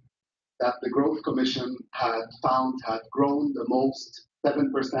 countries that the Growth Commission had found had grown the most,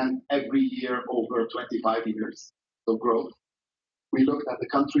 7% every year over 25 years. So growth. We looked at the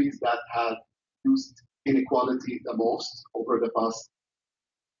countries that had reduced inequality the most over the past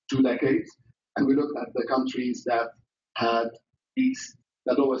 2 decades, and we looked at the countries that had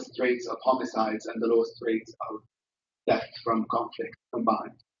the lowest rates of homicides and the lowest rates of death from conflict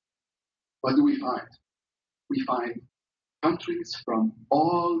combined. What do we find? We find countries from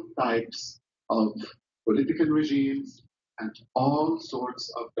all types of political regimes and all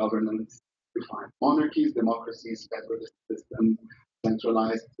sorts of governance. You find monarchies, democracies, federalist systems,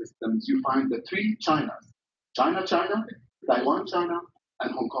 centralized systems. You find the 3 Chinas: China, China, Taiwan, China,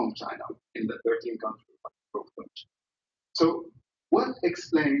 and Hong Kong, China, in the 13 countries of the group. So what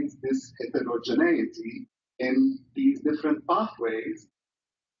explains this heterogeneity in these different pathways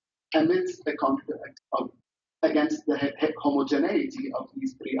amidst the context of against the homogeneity of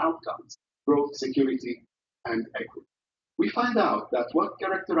these 3 outcomes: growth, security, and equity? We find out that what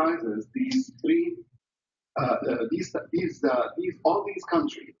characterizes these 3, all these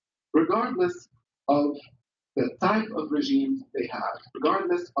countries, regardless of the type of regime they have,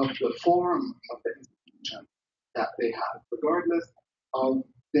 regardless of the form of the institution that they have, regardless of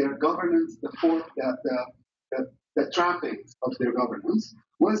their governance, the trappings of their governance,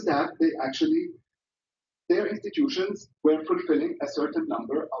 was that their institutions were fulfilling a certain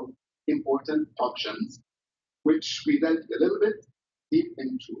number of important functions, which we delved a little bit deep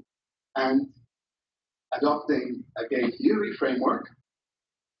into, and adopting a game theory framework,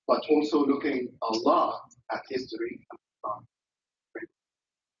 but also looking a lot at history,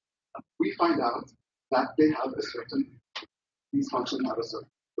 we find out that these functions have a certain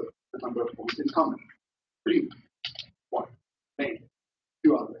number of points in common. 3, 1, main,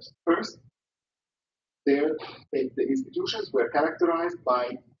 2 others. First, the institutions were characterized by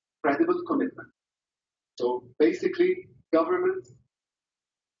credible commitment. So basically, governments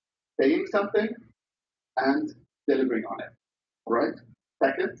saying something and delivering on it. All right?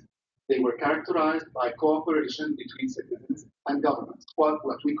 Second, they were characterized by cooperation between citizens and governments, what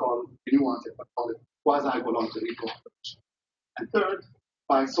we call, call it quasi-voluntary cooperation. And third,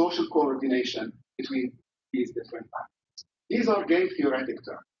 by social coordination between these different actors. These are game theoretic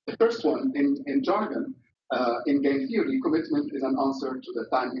terms. The first one, in jargon, in game theory, commitment is an answer to the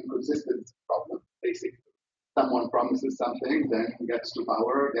time inconsistency problem, basically. Someone promises something, then gets to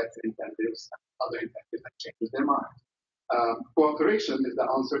power, gets incentives, other incentives, and changes their mind. Cooperation is the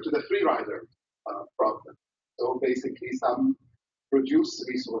answer to the free rider problem. So basically, some produce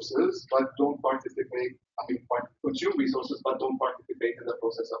resources but don't participate. Consume resources but don't participate in the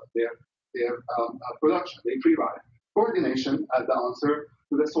process of their production. They free ride. Coordination as the answer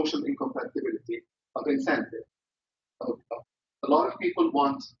to the social incompatibility of incentive. A lot of people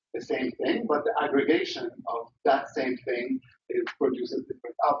want the same thing, but the aggregation of that same thing produces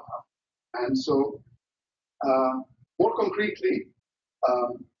different outcomes. And so, more concretely,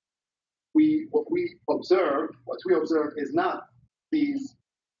 what we observe is not these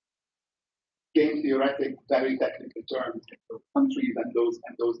game theoretic, very technical terms in those countries and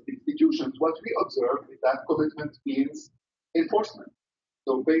those institutions. What we observe is that commitment means enforcement.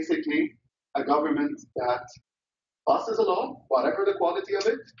 So basically, a government that passes a law, whatever the quality of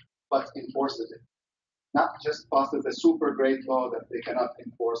it, but enforces it. Not just passes a super great law that they cannot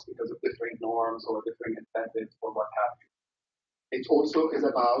enforce because of differing norms or differing incentives or what have you. It also is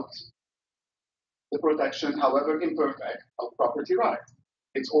about the protection, however imperfect, of property rights.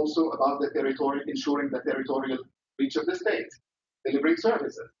 It's also about the ensuring the territorial reach of the state, delivering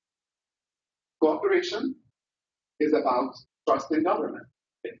services. Cooperation is about trust in government.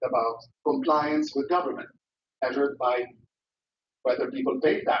 It's about compliance with government, measured by whether people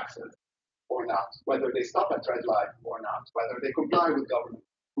pay taxes or not, whether they stop at red light or not, whether they comply with government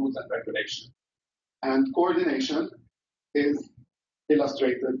rules and regulations. And coordination is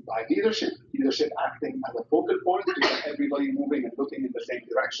illustrated by leadership acting as a focal point to get everybody moving and looking in the same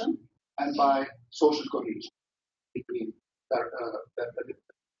direction, and by social cohesion between the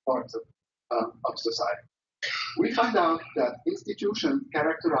different parts of society. We find out that institutions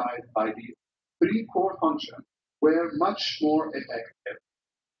characterized by these 3 core functions were much more effective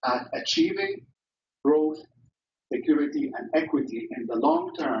at achieving growth, security, and equity in the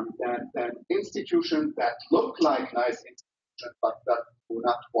long term than institutions that look like nice institutions but that do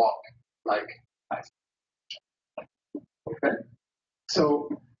not walk like nice institutions. Okay? So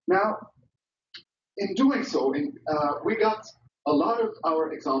now, in doing so, we got a lot of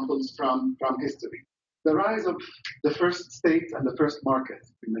our examples from history. The rise of the first states and the first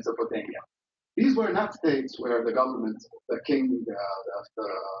markets in Mesopotamia. These were not states where the government, the king,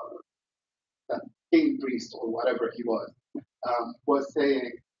 the king priest or whatever he was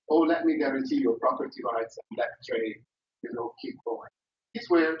saying, "Oh, let me guarantee your property rights and let trade, keep going." These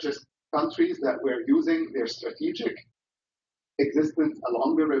were just countries that were using their strategic existence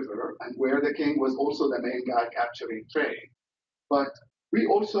along the river and where the king was also the main guy capturing trade. But we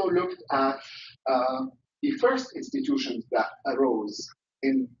also looked at the first institutions that arose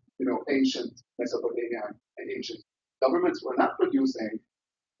in ancient Mesopotamia and ancient governments were not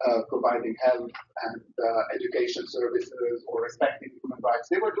providing health and education services or respecting human rights.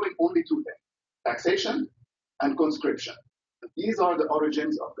 They were doing only two things: taxation and conscription. These are the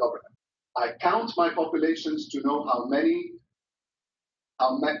origins of government. I count my populations to know how many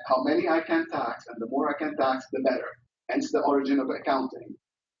I can tax, and the more I can tax, the better. Hence the origin of accounting.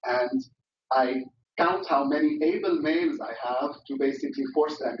 And I count how many able males I have to basically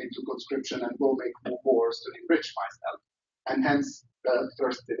force them into conscription and go make more wars to enrich myself. And hence the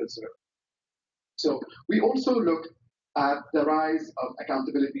first civil service. So we also looked at the rise of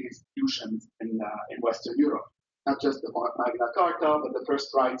accountability institutions in Western Europe. Not just the Magna Carta, but the first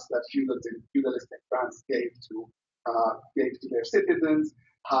rights that feudalistic France gave to their citizens,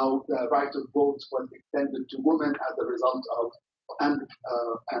 how the right of vote was extended to women as a result of, and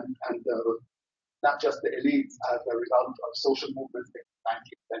not just the elites, as a result of social movements in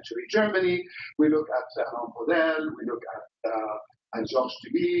 19th century Germany. We look at Fernand Braudel, we look at Georges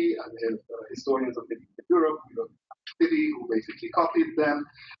Duby, and the historians of medieval Europe. We look at Tilly, who basically copied them.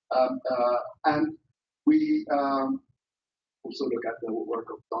 And we also look at the work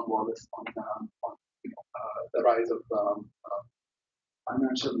of Don Wallace on the rise of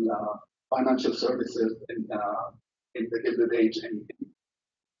financial services in the Gilded Age in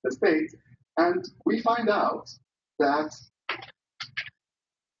the States, and we find out that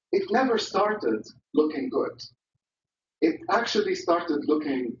it never started looking good. It actually started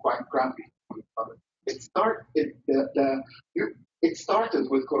looking quite crappy. It started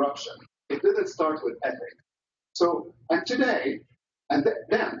with corruption. It didn't start with ethics. So, and today, and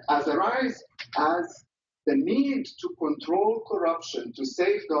then as the need to control corruption, to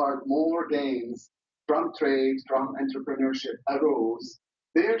safeguard more gains from trade, from entrepreneurship arose,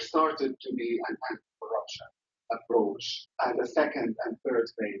 there started to be an anti-corruption approach and a second and third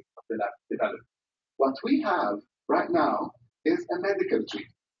phase of the development. What we have right now is a medical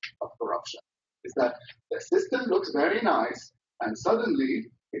treatment of corruption. Is that the system looks very nice, and suddenly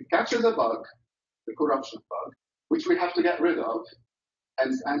it catches a bug, the corruption bug, which we have to get rid of,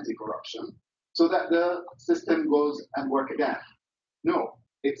 hence anti-corruption, so that the system goes and work again. No,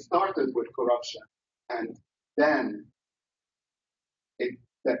 it started with corruption, and then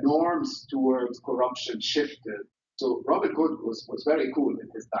the norms towards corruption shifted. So Robin Hood was very cool in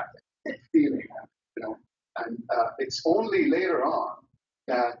his tactics, stealing, and it's only later on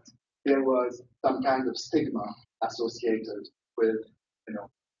that there was some kind of stigma associated with,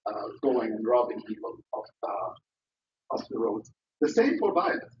 going and robbing people off the roads. The same for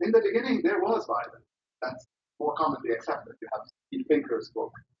violence. In the beginning, there was violence. That's more commonly accepted. You have Steve Pinker's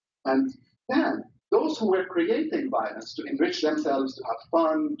book. And then those who were creating violence to enrich themselves, to have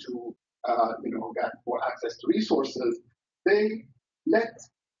fun, to get more access to resources, they let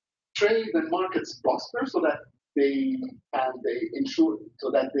trade and markets prosper so that they ensure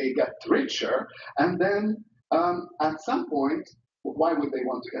so that they get richer, and then at some point, why would they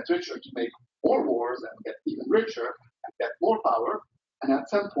want to get richer? To make more wars and get even richer and get more power. And at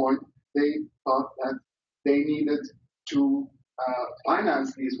some point, they thought that they needed to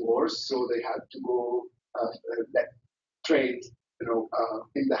finance these wars, so they had to go let trade,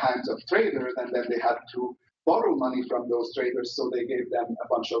 in the hands of traders, and then they had to borrow money from those traders, so they gave them a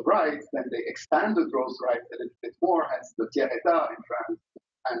bunch of rights. Then they expanded those rights a little bit more, hence the tiers état in France.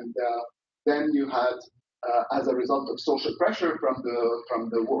 And then you had, as a result of social pressure from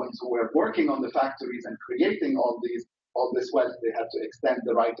the ones who were working on the factories and creating all this wealth, they had to extend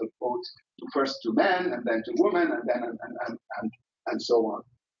the right of vote first to men, and then to women, and then and so on.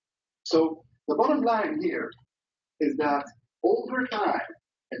 So the bottom line here is that over time,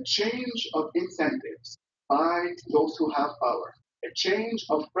 a change of incentives by those who have power, a change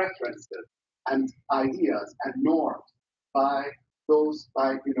of preferences and ideas and norms by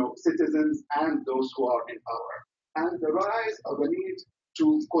citizens and those who are in power, and the rise of a need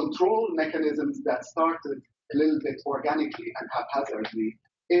to control mechanisms that started a little bit organically and haphazardly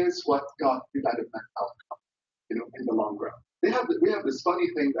is what got development outcome, in the long run. We have this funny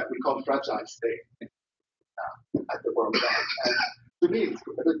thing that we call fragile state at the World Bank, and to me, it's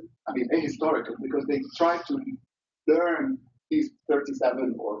ahistorical, because they try to learn these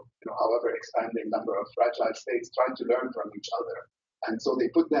 37 or however expanding number of fragile states, try to learn from each other, and so they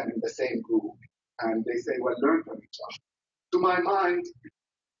put them in the same group, and they say, well, learn from each other. To my mind,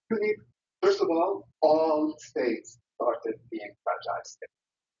 you need, first of all states started being fragile states.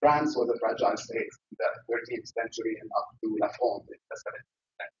 France was a fragile state in the 13th century and up to La Fronde in the 17th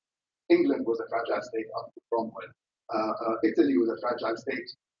century. England was a fragile state up to Cromwell. Italy was a fragile state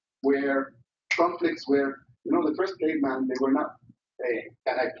where conflicts were, the first caveman, they were not saying,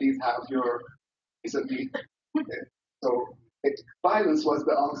 can I please have your piece of meat? So violence was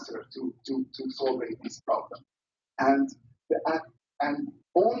the answer to solving these problems. And, and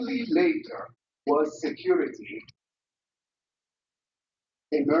only later was security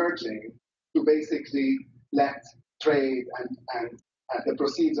emerging to basically let trade and the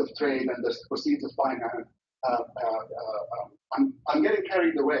proceeds of trade and the proceeds of finance. I'm getting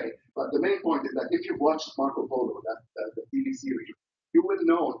carried away, but the main point is that if you've watched Marco Polo, the TV series, you will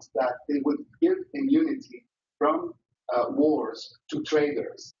note that they would give immunity from wars to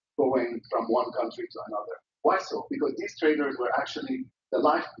traders going from one country to another. Why so? Because these traders were actually the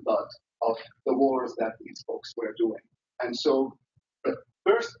lifeblood of the wars that these folks were doing. And so the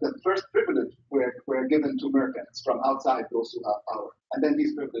first privilege were given to merchants from outside those who have power. And then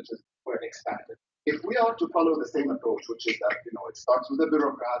these privileges were expanded. If we are to follow the same approach, which is that, it starts with a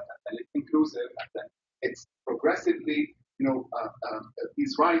bureaucrat and then it's inclusive and then it's progressively,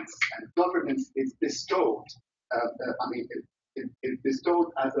 these rights and governance is bestowed. It's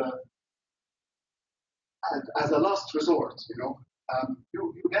bestowed as a last resort.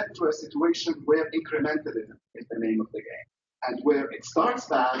 You get to a situation where incrementalism is the name of the game, and where it starts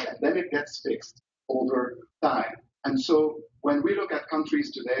bad and then it gets fixed over time. And so when we look at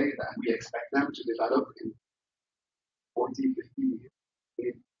countries today and we expect them to develop in 40, 50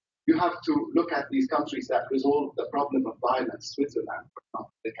 years, you have to look at these countries that resolve the problem of violence. Switzerland, for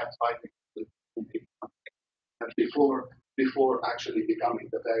example, they kept fighting before actually becoming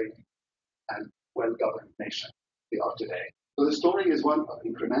the very and well-governed nation they are today. So the story is one of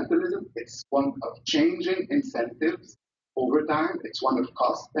incrementalism. It's one of changing incentives over time. It's one of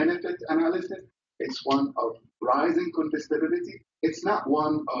cost-benefit analysis. It's one of rising contestability. It's not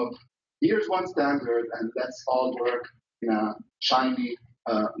one of here's one standard and let's all work in a shiny,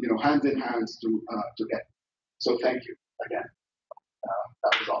 hand in hands to get. So thank you again.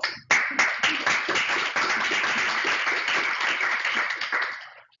 That was awesome.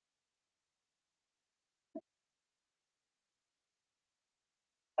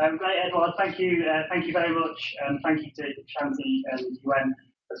 Great, Edward. Thank you very much, and thank you to Shanti and Yuen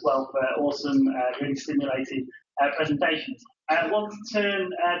as well for awesome, really stimulating presentations. I want to turn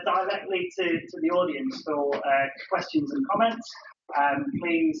directly to the audience for questions and comments.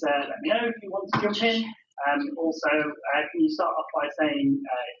 Please let me know if you want to jump in. Also, can you start off by saying,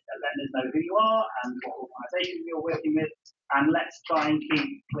 letting us know who you are and what organisation you're working with, and let's try and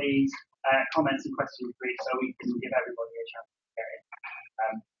keep, please, comments and questions brief so we can give everybody a chance to get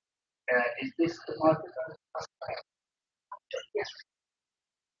in. Is this the microphone? Yes.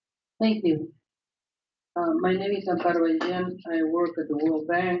 Thank you. My name is Amparo Yuen. I work at the World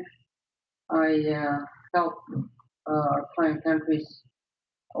Bank. I help our client countries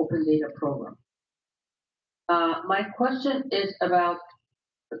open data program. My question is about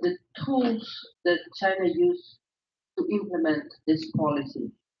the tools that China used to implement this policy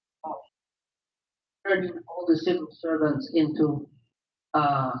of turning all the civil servants into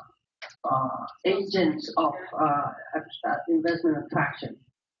agents of investment attraction.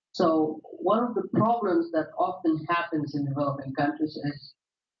 So one of the problems that often happens in developing countries is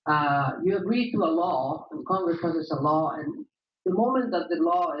you agree to a law, and Congress passes a law, and the moment that the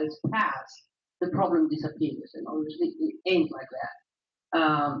law is passed, the problem disappears, and obviously it ain't like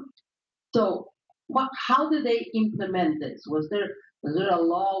that. So how did they implement this? Was there a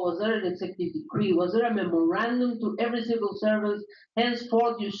law? Was there an executive decree? Was there a memorandum to every civil servant?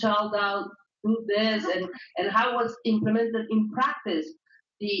 Henceforth, you shall thou do this, and how was implemented in practice?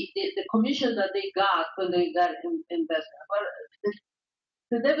 The commission that they got when they got investment. But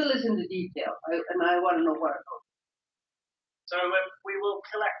the devil is in the detail, and I want to know where it goes. So we'll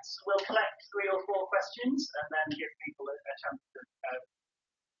collect 3 or 4 questions and then give people a chance to.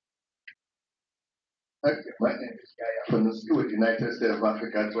 Okay, my name is Guy Afonusi with United States of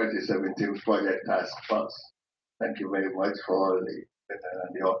Africa 2017 Project Task Force. Thank you very much for all the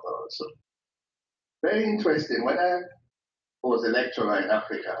offer also. Very interesting. When I was a lecturer in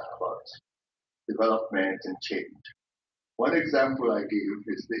Africa about development and change, one example I give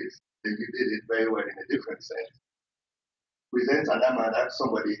is this, and you did it very well in a different sense. Present an hammer and ask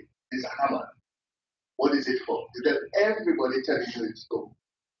somebody, this is a hammer. What is it for? You tell everybody telling you it's for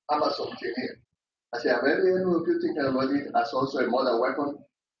hammer something here. I say, have anyone of you thinking about it as also a modern weapon?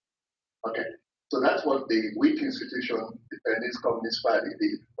 Okay. So that's what the weak institution, the Chinese Communist Party,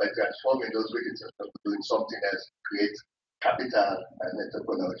 did by transforming those weak institutions to doing something else, create capital and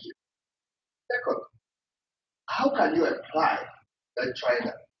entrepreneurship. Second, how can you apply that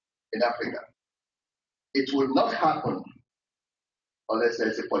China in Africa? It will not happen unless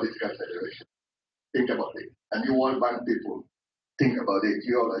there's a political federation. Think about it. And you World Bank people, think about it.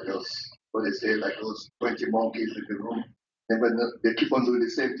 You all are just, what they say, like those 20 monkeys in the room. Never know, they keep on doing the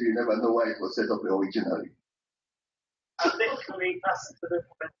same thing. You never know why it was set up originally. I think we pass to the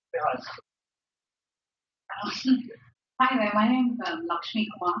behind. Hi there, my name is Lakshmi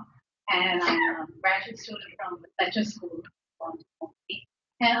Kumar, and I'm a graduate student from the Fletcher School.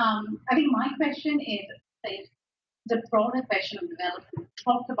 And I think my question is the broader question of development. We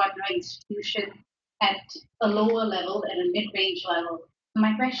talked about your institution at a lower level, at a mid-range level.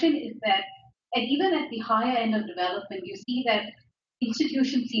 My question is that, and even at the higher end of development, you see that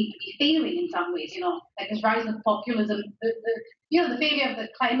institutions seem to be failing in some ways, like this rise of populism, the failure of the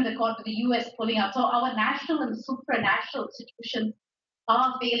climate accord with the US pulling out. So our national and supranational institutions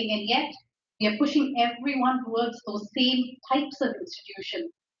are failing, and yet we are pushing everyone towards those same types of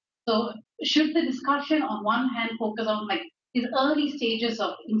institutions. So should the discussion on one hand focus on like these early stages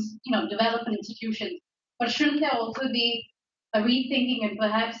of development institutions, but shouldn't there also be a rethinking and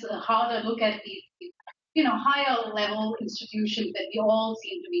perhaps a harder look at these higher level institutions that we all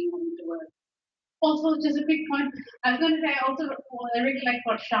seem to be moving towards? Also, just a quick point. I was going to say also, I really like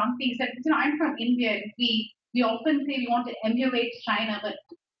what Shanti said. I'm from India. And we often say we want to emulate China, but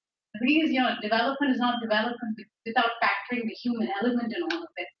the thing is, development is not development without factoring the human element in all of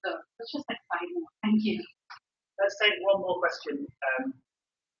it. So it's just like side note. Thank you. Let's take one more question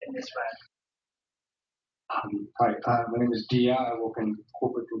in this round. Hi, my name is Dia. I work in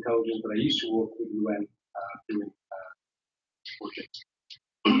corporate intelligence, but I used to work with Yuen doing projects.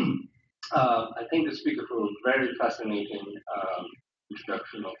 I think the speaker for a very fascinating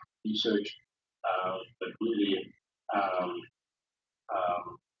introduction of research, but really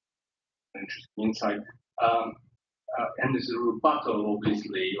interesting insight. And there's a rebuttal,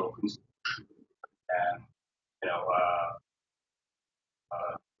 obviously, of institutions and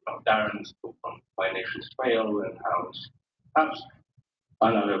Darren's book on why nations fail and how it's perhaps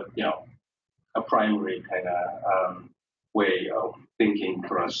another, a primary kind of way of thinking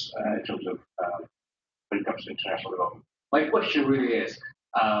for us in terms of when it comes to international development. My question really is,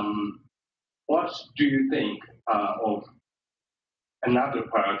 what do you think of another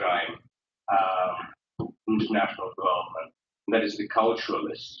paradigm of international development? And that is the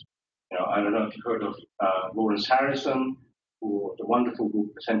culturalist. I don't know if you've heard of Lawrence Harrison, who wrote the wonderful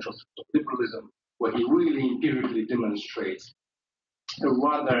book Essentials of Liberalism, where he really empirically demonstrates a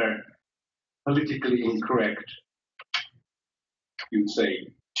rather politically incorrect, you'd say,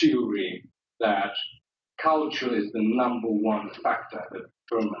 theory that culture is the number one factor that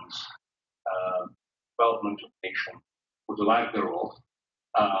determines development of a nation or the lack thereof,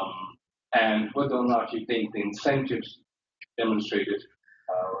 and whether or not you think the incentives demonstrated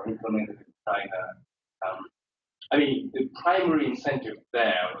or implemented in China. The primary incentive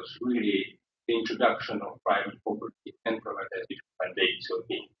there was really the introduction of private property and privatization mandates. So,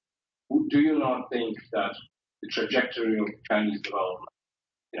 do you not think that the trajectory of Chinese development,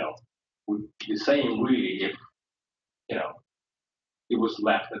 would be the same really if, it was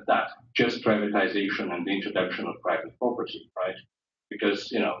left at that, just privatization and the introduction of private property, right?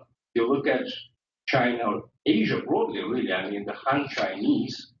 Because, you look at China or Asia broadly, really, the Han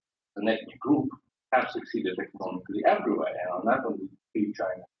Chinese, an ethnic group, have succeeded economically everywhere, not only in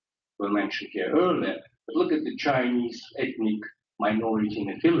China, were mentioned here earlier, but look at the Chinese ethnic minority in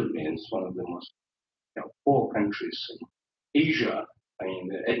the Philippines, one of the most poor countries in Asia.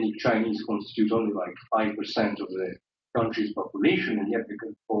 The ethnic Chinese constitute only like 5% of the country's population, and yet they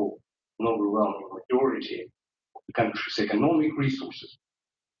control an overwhelming majority of the country's economic resources.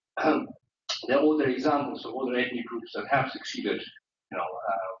 There are other examples of other ethnic groups that have succeeded,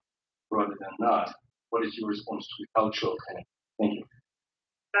 rather than not. What is your response to the cultural thing? Thank you.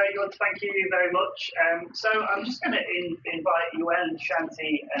 Very good, thank you very much. So I'm just going to invite Yuen,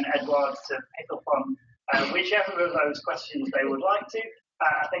 Shanti, and Edward to pick up on whichever of those questions they would like to.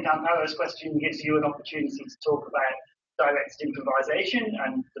 I think Amparo's question gives you an opportunity to talk about directed improvisation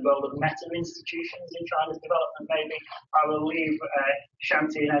and the role of meta-institutions in China's development, maybe. I will leave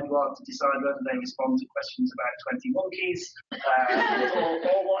Shanti and Edward to decide whether they respond to questions about 20 monkeys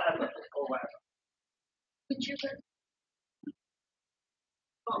or whatever. Would you?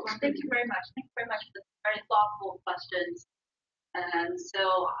 Well, thank you very much. Thank you very much for the very thoughtful questions. And so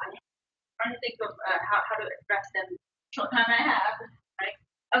I'm trying to think of how to address them. Short time I have, right?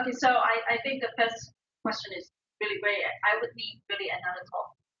 Okay, so I think the first question is really great. I would need really another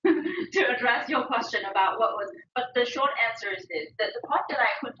talk to address your question about what was, but the short answer is this. The part that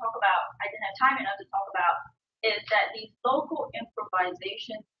I couldn't talk about, I didn't have time enough to talk about, is that these local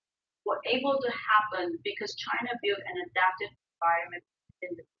improvisations were able to happen because China built an adaptive environment in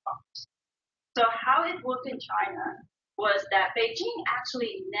the democracy. So how it worked in China was that Beijing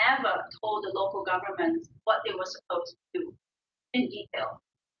actually never told the local governments what they were supposed to do in detail.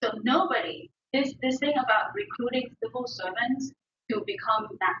 So nobody, this thing about recruiting civil servants to become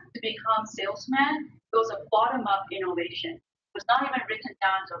salesmen, it was a bottom-up innovation. It was not even written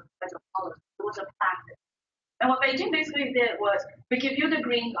down as a policy. It was a practice. And what Beijing basically did was, we give you the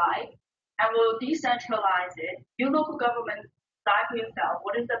green light, and we'll decentralize it. You local government decide for yourself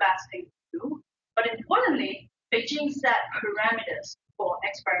what is the best thing to do. But importantly, Beijing set parameters for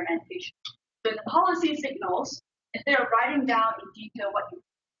experimentation. So the policy signals, instead of writing down in detail what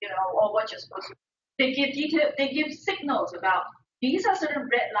or what you're supposed to do, they give signals about these are certain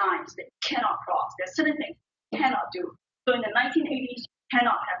red lines that you cannot cross. There's certain things you cannot do. So in the 1980s, you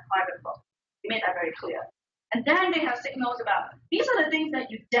cannot have private property. They made that very clear. And then they have signals about these are the things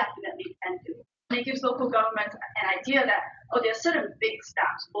that you definitely can do. And it gives local governments an idea that, there are certain big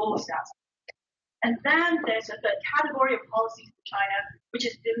steps, bold steps. And then there's a third category of policies in China, which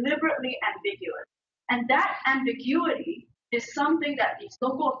is deliberately ambiguous. And that ambiguity is something that these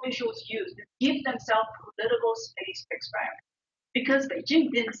local officials use to give themselves political space to experiment. Because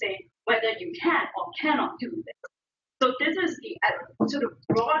Beijing didn't say whether you can or cannot do this. So this is the sort of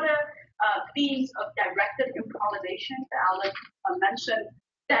broader themes of directed improvisation that Alan mentioned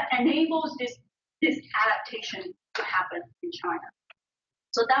that enables this adaptation to happen in China.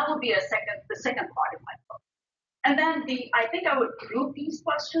 So that will be the second part of my book. And then I think I would group these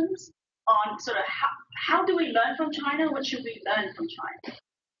questions on sort of how do we learn from China? What should we learn from China?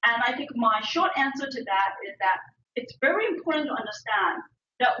 And I think my short answer to that is that it's very important to understand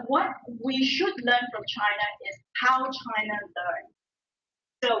that what we should learn from China is how China learns.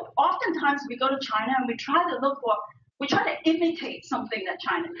 So oftentimes we go to China and we try to imitate something that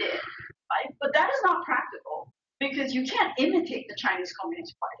China did, right? But that is not practical because you can't imitate the Chinese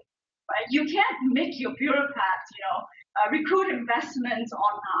Communist Party, right? You can't make your bureaucrats, recruit investments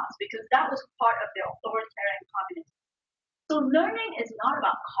en masse because that was part of their authoritarian communism. So learning is not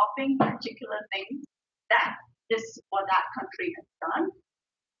about copying particular things that this or that country has done.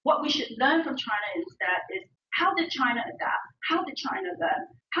 What we should learn from China is how did China adapt? How did China learn?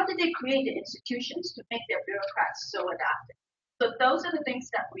 How did they create the institutions to make their bureaucrats so adaptive? So those are the things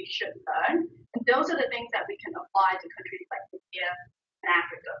that we should learn, and those are the things that we can apply to countries like India and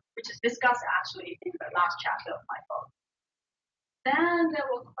Africa, which is discussed actually in the last chapter of my book. Then there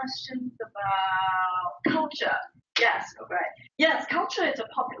were questions about culture. Yes, okay. Yes, culture is a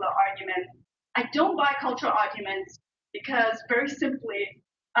popular argument. I don't buy cultural arguments because very simply,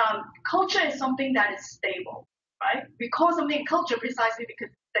 culture is something that is stable, right? We call something culture precisely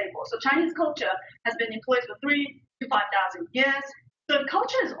because it's stable. So Chinese culture has been in place for 3,000 to 5,000 years. So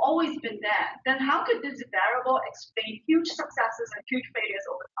culture has always been there. Then how could this variable explain huge successes and huge failures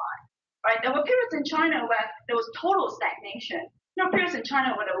over time, right? There were periods in China where there was total stagnation. There were periods in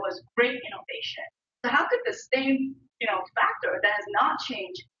China where there was great innovation. So how could the same, factor that has not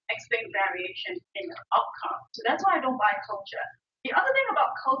changed explain variation in the outcome? So that's why I don't buy culture. The other thing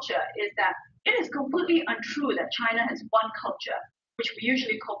about culture is that it is completely untrue that China has one culture, which we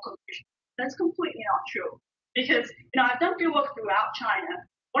usually call Confucian. That's completely not true. Because, I've done field work throughout China.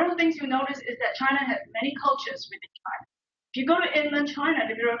 One of the things you notice is that China has many cultures within China. If you go to inland China,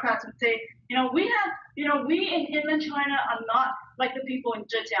 the bureaucrats would say, we in inland China are not like the people in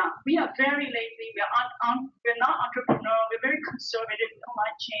Zhejiang. We are very lazy. We're not entrepreneurial. We're very conservative. We don't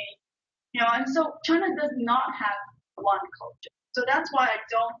like change. And so China does not have one culture. So that's why I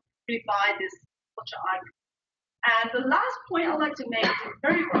don't really buy this culture argument. And the last point I'd like to make is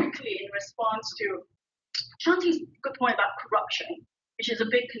very quickly in response to Shanti's good point about corruption, which is a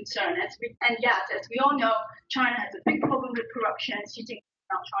big concern. As we all know, China has a big problem with corruption. Xi Jinping is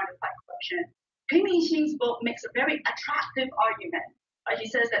not trying to fight corruption. Peng Mingxing's book makes a very attractive argument. He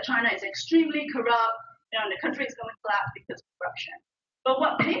says that China is extremely corrupt, and the country is going to collapse because of corruption. But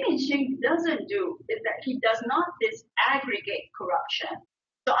what Peng Mingxing doesn't do is that he does not disaggregate corruption.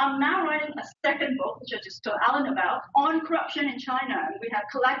 So I'm now writing a second book, which I just told Alan about, on corruption in China, and we have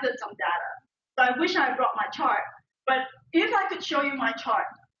collected some data. So I wish I had brought my chart, but if I could show you my chart,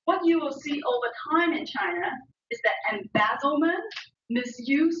 what you will see over time in China is that embezzlement,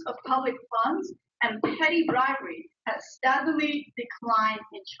 misuse of public funds, and petty bribery has steadily declined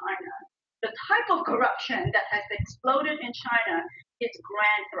in China. The type of corruption that has exploded in China is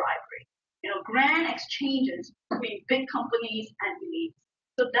grand bribery, grand exchanges between big companies and elites.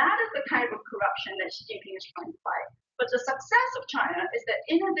 So that is the kind of corruption that Xi Jinping is trying to fight. But the success of China is that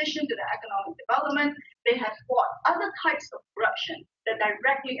in addition to the economic development, they have fought other types of corruption that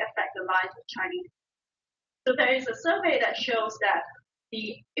directly affect the lives of Chinese. So there is a survey that shows that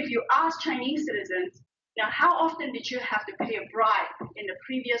if you ask Chinese citizens, now how often did you have to pay a bribe in the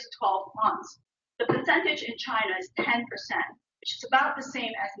previous 12 months? The percentage in China is 10%, which is about the same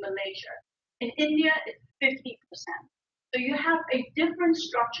as Malaysia. In India, it's 50%. So you have a different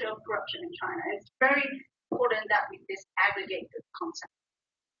structure of corruption in China. And it's very important that we disaggregate this concept.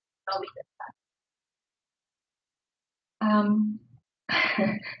 I'll leave it at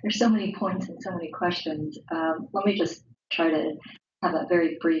that. There's so many points and so many questions. Let me just try to have a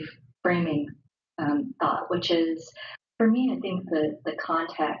very brief framing thought, which is, for me, I think the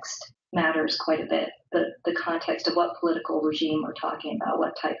context matters quite a bit. The context of what political regime we're talking about,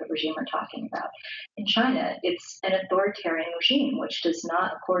 what type of regime we're talking about. In China, it's an authoritarian regime which does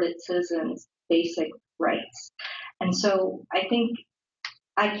not accord its citizens basic rights. And so I think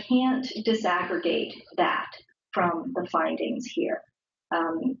I can't disaggregate that from the findings here.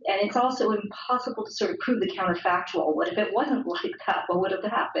 And it's also impossible to sort of prove the counterfactual. What if it wasn't like that? What would have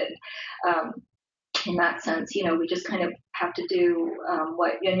happened? In that sense, we just kind of have to do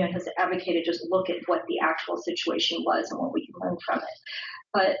what Yuen has advocated, just look at what the actual situation was and what we can learn from it.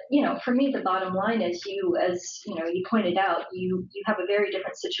 But, for me, the bottom line is as you pointed out, you have a very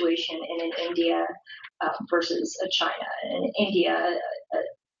different situation in an India versus a China. In India,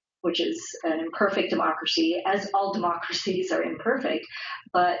 which is an imperfect democracy, as all democracies are imperfect.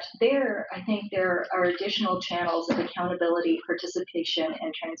 But I think there are additional channels of accountability, participation,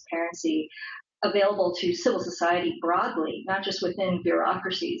 and transparency available to civil society broadly, not just within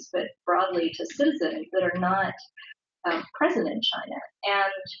bureaucracies, but broadly to citizens that are not present in China.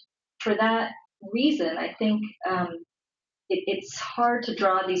 And for that reason, I think it's hard to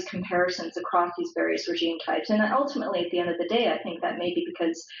draw these comparisons across these various regime types. And ultimately, at the end of the day, I think that may be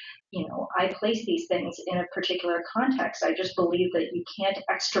because, I place these things in a particular context. I just believe that you can't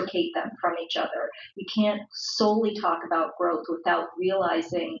extricate them from each other. You can't solely talk about growth without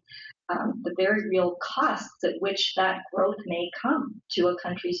realizing the very real costs at which that growth may come to a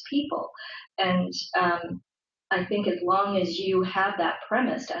country's people. And I think as long as you have that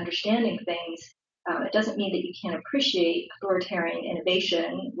premise to understanding things, it doesn't mean that you can't appreciate authoritarian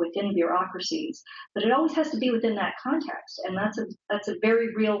innovation within bureaucracies, but it always has to be within that context. And that's a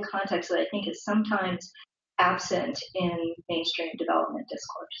very real context that I think is sometimes absent in mainstream development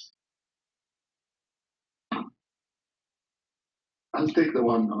discourse. I'll take the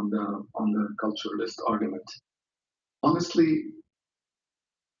one on the culturalist argument. Honestly,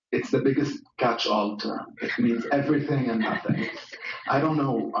 it's the biggest catch-all term. It means everything and nothing. I don't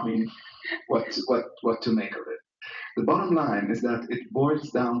know. What to make of it. The bottom line is that it boils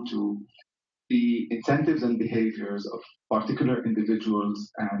down to the incentives and behaviors of particular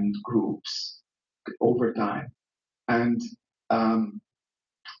individuals and groups over time, and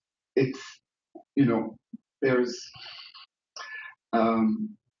it's there's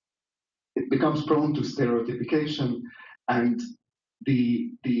it becomes prone to stereotypification, and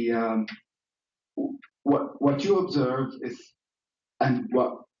what you observe is, and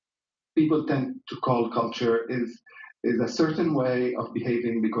what people tend to call culture is a certain way of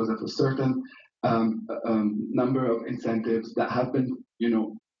behaving because of a certain number of incentives that have been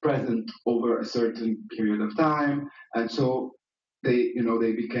present over a certain period of time, and so they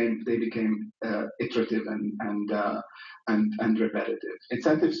became iterative and repetitive.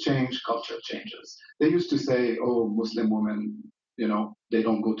 Incentives change, culture changes. They used to say, oh, Muslim women, they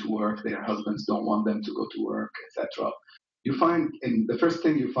don't go to work, their husbands don't want them to go to work, etc. You find the first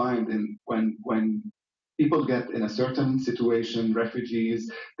thing you find when people get in a certain situation, refugees,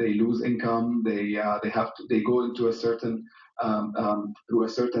 they lose income, they go into a certain through a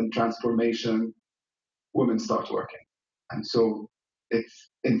certain transformation, women start working, and so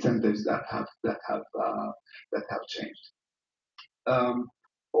it's incentives that have changed.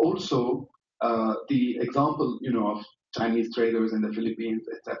 Also, the example of Chinese traders in the Philippines,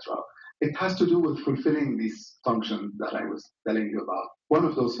 etc. It has to do with fulfilling these functions that I was telling you about. One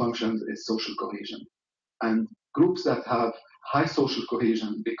of those functions is social cohesion. And groups that have high social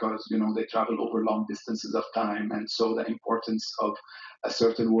cohesion because they travel over long distances of time, and so the importance of a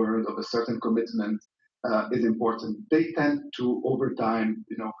certain word, of a certain commitment is important. They tend to, over time,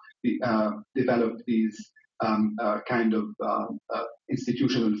 develop these kind of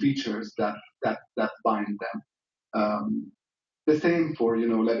institutional features that bind them. The same for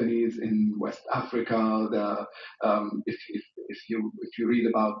Lebanese in West Africa. If you read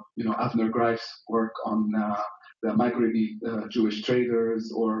about Avner Greif's work on the Maghrebi Jewish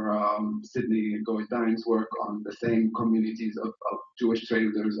traders or Sydney Goitine's work on the same communities of Jewish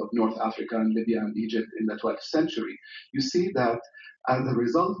traders of North Africa and Libya and Egypt in the 12th century, you see that as a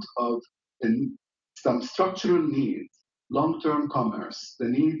result of some structural needs, long-term commerce, the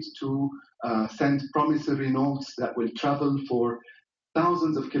need to send promissory notes that will travel for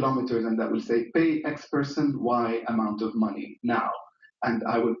thousands of kilometers and that will say, pay X person Y amount of money now, and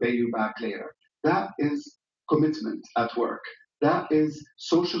I will pay you back later. That is commitment at work. That is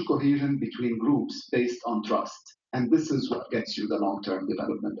social cohesion between groups based on trust. And this is what gets you the long-term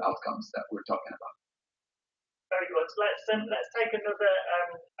development outcomes that we're talking about. Very good. Let's take another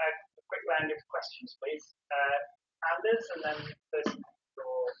a quick round of questions, please. Anders, and then first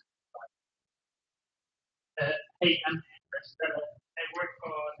your. Hey, I'm Chris. I work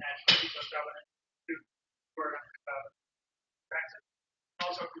for National Resource Governance for Brexit,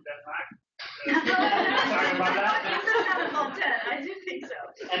 also for Denmark. Sorry about that. I do think so.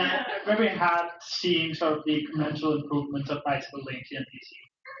 And I'm very hard seeing sort of the incremental improvements of bicycle lanes in DC.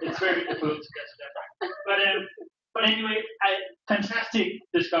 It's very difficult to get to that. But anyway, fantastic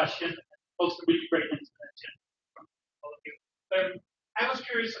discussion. Also really great information from all of you. I was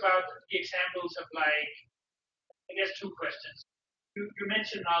curious about the examples of I guess two questions. You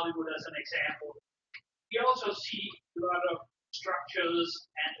mentioned Hollywood as an example. We also see a lot of structures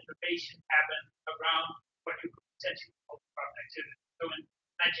and innovation happen around what you could potentially call corrupt activity. So in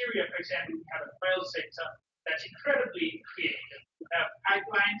Nigeria, for example, we have an oil sector that's incredibly creative. You have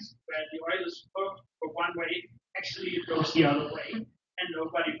pipelines where the oil is pumped for one way, actually it goes the other way, and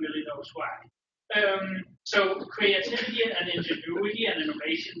nobody really knows why. So creativity and ingenuity and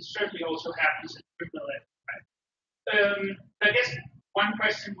innovation certainly also happens in criminal enterprise. I guess one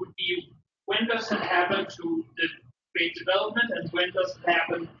question would be, when does it happen to create development, and when does it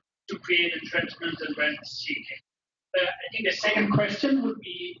happen to create entrenchment and rent seeking? I think the second question would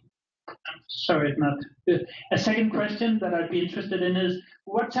be, a second question that I'd be interested in is,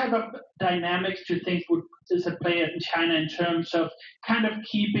 what type of dynamics do you think is at play in China in terms of kind of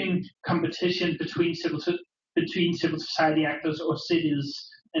keeping competition between civil society actors or cities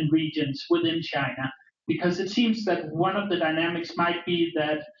and regions within China? Because it seems that one of the dynamics might be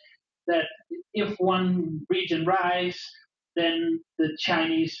that if one region rise, then the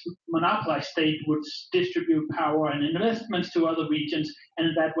Chinese monopolized state would distribute power and investments to other regions, and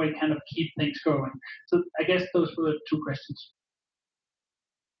in that way kind of keep things going. So I guess those were the two questions.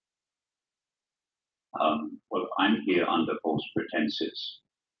 Well, I'm here under false pretenses.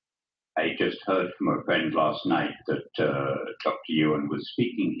 I just heard from a friend last night that Dr. Yuen was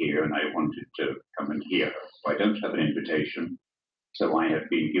speaking here, and I wanted to come and hear. So I don't have an invitation, so I have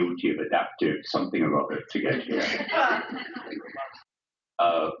been guilty of adaptive something or other to get here.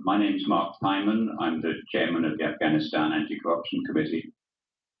 My name's Mark Hyman. I'm the chairman of the Afghanistan Anti-Corruption Committee.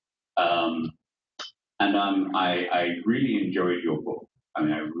 And I really enjoyed your book. I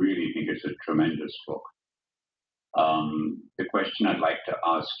mean, I really think it's a tremendous book. The question I'd like to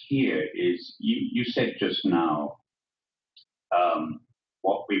ask here is, you said just now,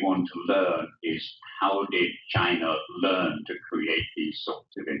 what we want to learn is how did China learn to create these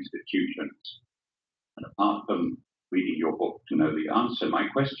sorts of institutions? And apart from reading your book to know the answer, my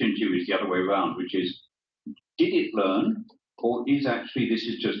question to you is the other way around, which is, did it learn, or is actually this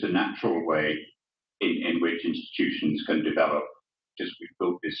is just a natural way in which institutions can develop? Just we've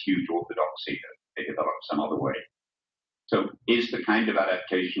built this huge orthodoxy that they develop some other way. So is the kind of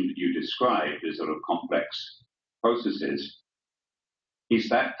adaptation that you described as sort of complex processes, is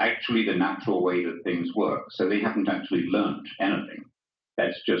that actually the natural way that things work? So they haven't actually learned anything.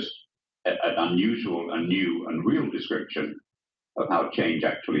 That's just an unusual, a new and real description of how change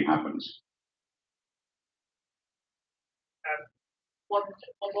actually happens. One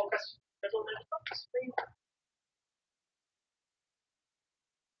more question.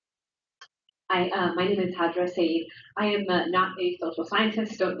 Hi, my name is Hadra Saeed. I am not a social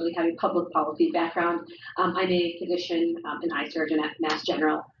scientist, don't really have a public policy background. I'm a physician, an eye surgeon at Mass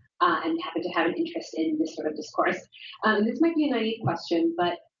General, and happen to have an interest in this sort of discourse. And this might be a naive question,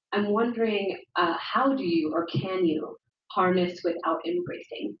 but I'm wondering, how do you or can you harness without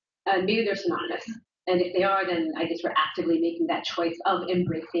embracing? Maybe they're synonymous. And if they are, then I guess we're actively making that choice of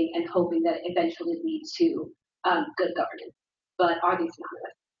embracing and hoping that it eventually leads to good governance. But are they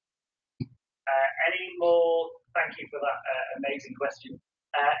synonymous? Any more? Thank you for that amazing question.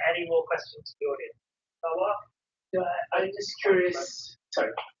 Any more questions to the audience? I'm just curious.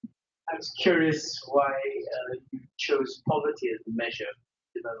 Sorry, I was curious why you chose poverty as a measure,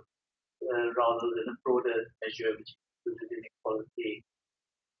 rather than a broader measure which included inequality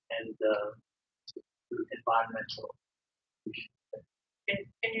and environmental issues.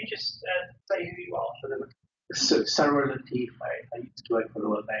 Can you just say who you are for the Sarah Latif? I used to work for the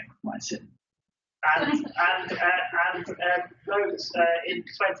World Bank myself. And those in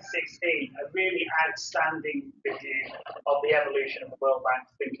 2016, a really outstanding review of the evolution of the World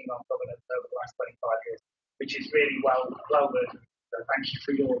Bank's thinking on governance over the last 25 years, which is really well worth it. So thank you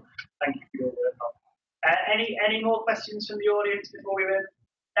for your work on. Any more questions from the audience before we move?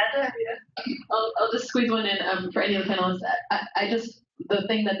 I'll just squeeze one in for any of the panelists. I just, the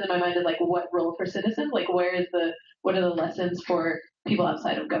thing that's in my mind is like, what role for citizens? Like, what are the lessons for people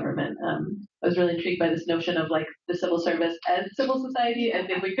outside of government? I was really intrigued by this notion of like the civil service as civil society. I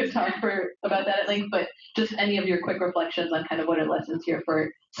think we could talk about that at length, but just any of your quick reflections on kind of what are lessons here for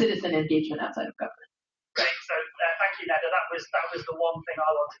citizen engagement outside of government. Great. So thank you, Neda. That was the one thing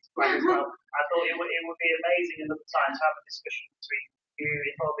I wanted to bring as well. I thought it would be amazing another time to have a discussion between you,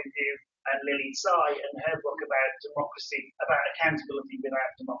 involving you and Lily Tsai and her book about democracy, about accountability without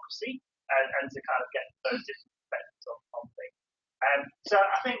democracy, and to kind of get those different perspectives on things. So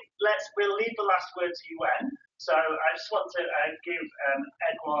I think we'll leave the last word to Yuen. So I just want to give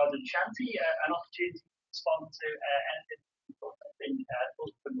Edward and Shanti an opportunity to respond to anything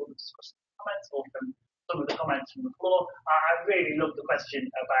from other discussed comments or from some of the comments from the floor. I really love the question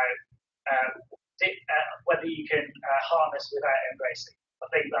about whether you can harness without embracing. I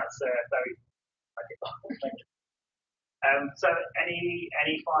think that's very valuable. So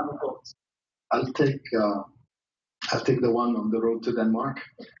any final thoughts? I'll take the one on the road to Denmark.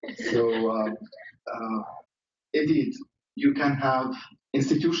 So indeed, you can have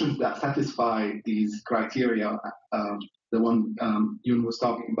institutions that satisfy these criteria, the one Yuen was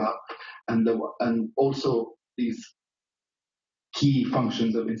talking about, and also these key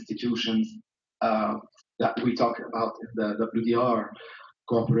functions of institutions that we talk about in the WDR,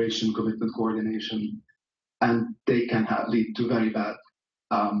 cooperation, commitment, coordination, and they can lead to very bad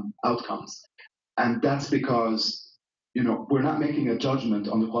outcomes. And that's because, we're not making a judgment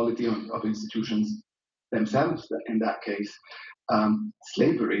on the quality of institutions themselves in that case.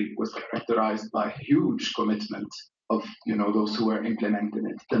 Slavery was characterized by huge commitment of, those who were implementing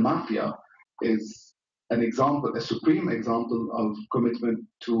it. The mafia is an example, a supreme example of commitment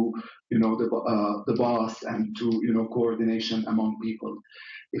to, the boss and to, coordination among people.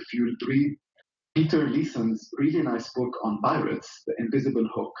 If you read Peter Leeson's really nice book on pirates, The Invisible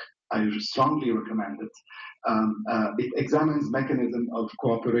Hook, I strongly recommend it. It examines mechanism of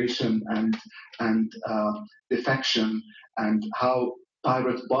cooperation and defection and how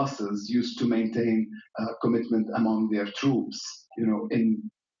pirate bosses used to maintain commitment among their troops,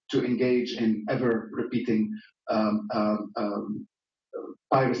 to engage in ever repeating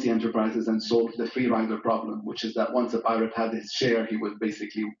piracy enterprises and solve the free rider problem, which is that once a pirate had his share, he would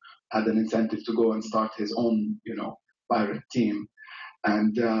basically had an incentive to go and start his own, pirate team.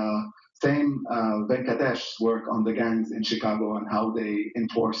 And same Venkatesh's work on the gangs in Chicago and how they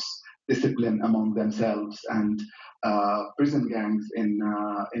enforce discipline among themselves, and prison gangs in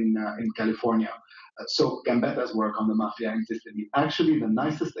California. So Gambetta's work on the mafia in Sicily. Actually, the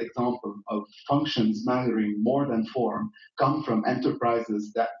nicest example of functions mattering more than form come from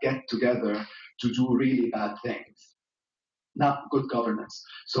enterprises that get together to do really bad things, not good governance.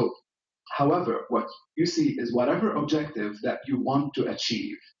 So, however, what you see is whatever objective that you want to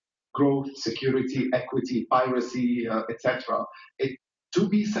achieve, growth, security, equity, piracy, etc., to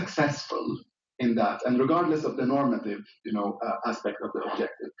be successful in that, and regardless of the normative, aspect of the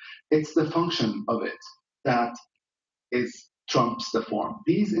objective, it's the function of it that trumps the form.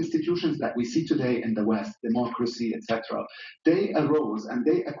 These institutions that we see today in the West, democracy, etc., they arose and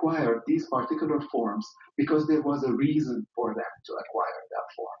they acquired these particular forms because there was a reason for them to acquire that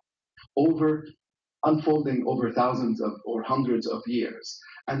form, unfolding over thousands of or hundreds of years.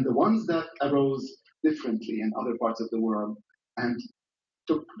 And the ones that arose differently in other parts of the world and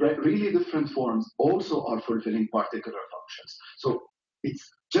took really different forms also are fulfilling particular functions. So it's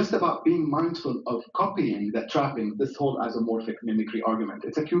just about being mindful of copying that trapping, this whole isomorphic mimicry argument.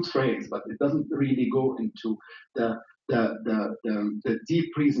 It's a cute phrase, but it doesn't really go into the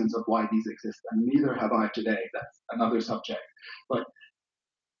deep reasons of why these exist, and neither have I today. That's another subject. But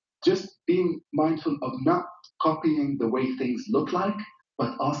just being mindful of not copying the way things look like,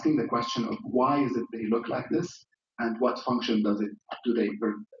 but asking the question of why is it they look like this, and what function do they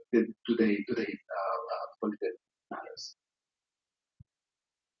fulfill matters.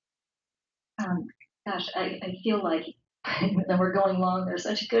 Gosh, I feel like then we're going long. There's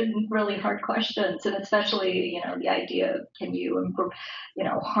such good and really hard questions, and especially, the idea of can you,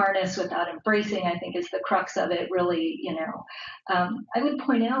 harness without embracing, I think is the crux of it, really, I would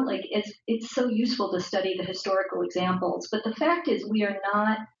point out, like, it's so useful to study the historical examples, but the fact is we are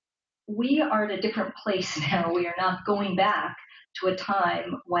at a different place now. We are not going back to a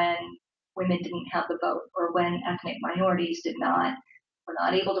time when women didn't have the vote, or when ethnic minorities were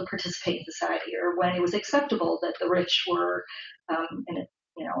not able to participate in society, or when it was acceptable that the rich were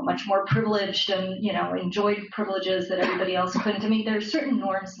much more privileged and enjoyed privileges that everybody else couldn't. I mean, there are certain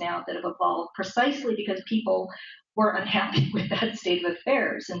norms now that have evolved precisely because people were unhappy with that state of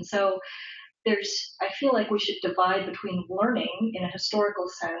affairs, and so I feel like we should divide between learning in a historical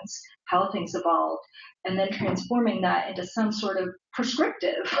sense how things evolved, and then transforming that into some sort of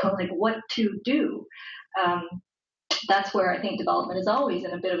prescriptive, like what to do. That's where I think development is always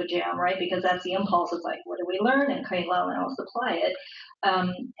in a bit of a jam, right? Because that's the impulse. It's like, what do we learn, and can we else apply it?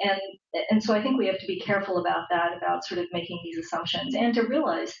 And so I think we have to be careful about that, about sort of making these assumptions, and to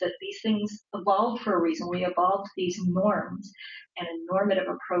realize that these things evolved for a reason. We evolved these norms and a normative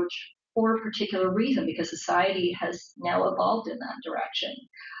approach for a particular reason, because society has now evolved in that direction.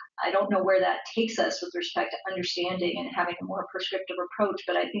 I don't know where that takes us with respect to understanding and having a more prescriptive approach,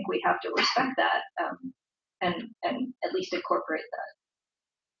 but I think we have to respect that and at least incorporate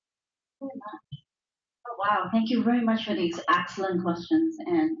that. Oh, wow. Thank you very much for these excellent questions,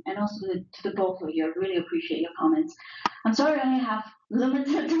 and also to the both of you. I really appreciate your comments. I'm sorry I only have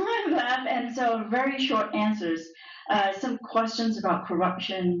limited time left, and so very short answers. Some questions about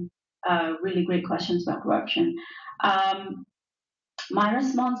corruption, really great questions about corruption. My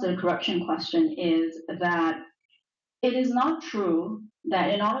response to the corruption question is that it is not true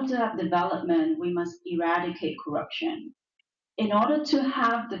that in order to have development, we must eradicate corruption. In order to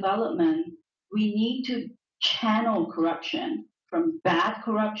have development, we need to channel corruption from bad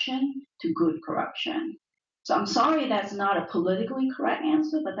corruption to good corruption. So I'm sorry that's not a politically correct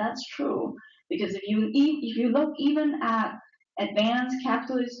answer, but that's true. Because if you look even at advanced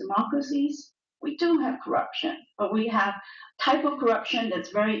capitalist democracies, we do have corruption, but we have type of corruption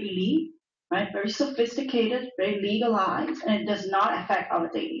that's very elite, right? Very sophisticated, very legalized, and it does not affect our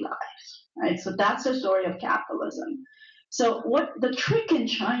daily lives, right? So that's the story of capitalism. So what the trick in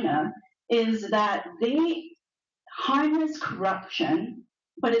China is that they harness corruption,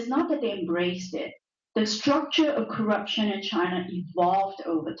 but it's not that they embraced it. The structure of corruption in China evolved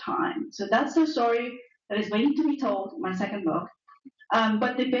over time. So that's the story that is waiting to be told in my second book.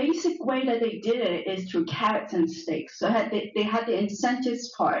 But the basic way that they did it is through carrots and sticks. So they had the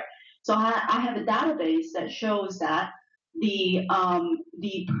incentives part. So I have a database that shows that the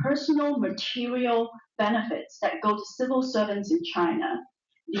personal material benefits that go to civil servants in China,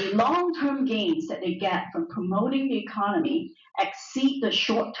 the long-term gains that they get from promoting the economy exceed the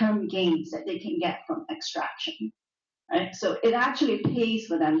short-term gains that they can get from extraction. Right? So it actually pays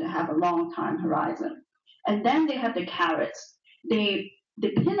for them to have a long time horizon. And then they have the carrots. They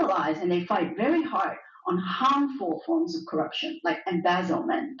penalize and they fight very hard on harmful forms of corruption, like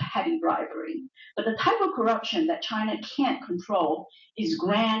embezzlement, petty bribery. But the type of corruption that China can't control is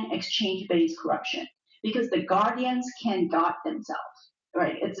grand exchange-based corruption, because the guardians can guard themselves.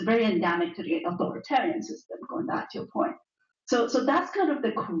 Right? It's very endemic to the authoritarian system, going back to your point. So that's kind of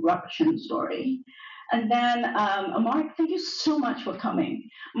the corruption story. And then, Mark, thank you so much for coming.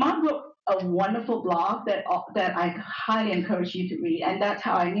 Mark wrote a wonderful blog that I highly encourage you to read, and that's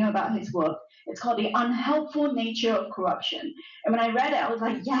how I knew about his work. It's called The Unhelpful Nature of Corruption. And when I read it, I was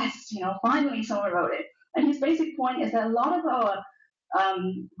like, yes, finally someone wrote it. And his basic point is that a lot of our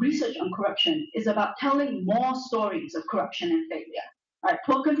research on corruption is about telling more stories of corruption and failure. Right?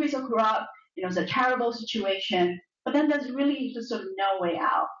 Poor countries are corrupt, it's a terrible situation, but then there's really just sort of no way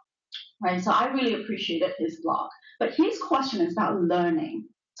out. Right? So I really appreciated his blog. But his question is about learning.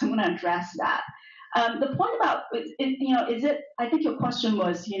 So I'm going to address that. The point about, I think your question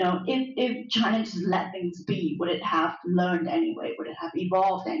was, if China just let things be, would it have learned anyway? Would it have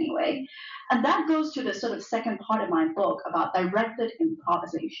evolved anyway? And that goes to the sort of second part of my book about directed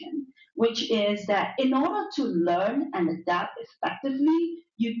improvisation, which is that in order to learn and adapt effectively,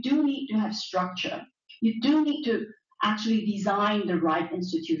 you do need to have structure. You do need to actually design the right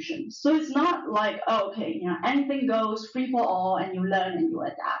institutions. So it's not like, anything goes, free for all, and you learn and you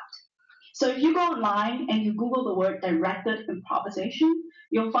adapt. So if you go online and you Google the word directed improvisation,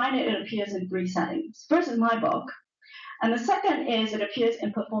 you'll find it appears in 3 settings. First is my book, and the second is it appears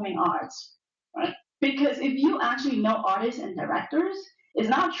in performing arts, right? Because if you actually know artists and directors, it's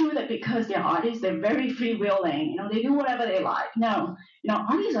not true that because they're artists, they're very freewheeling, they do whatever they like. No,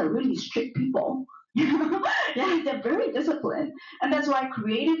 artists are really strict people. Yeah, they're very disciplined. And that's why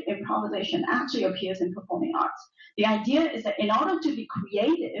creative improvisation actually appears in performing arts. The idea is that in order to be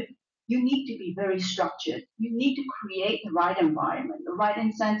creative, you need to be very structured. You need to create the right environment, the right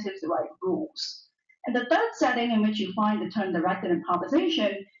incentives, the right rules. And the third setting in which you find the term directed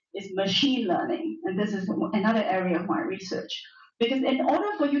improvisation is machine learning. And this is another area of my research. Because in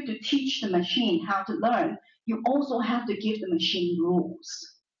order for you to teach the machine how to learn, you also have to give the machine rules.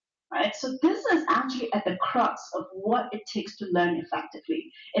 Right? So this is actually at the crux of what it takes to learn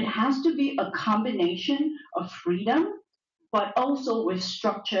effectively. It has to be a combination of freedom, but also with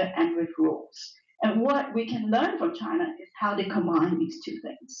structure and with rules. And what we can learn from China is how they combine these two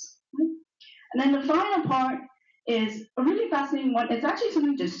things. Right? And then the final part is a really fascinating one. It's actually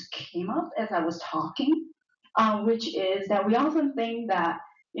something that just came up as I was talking, which is that we often think that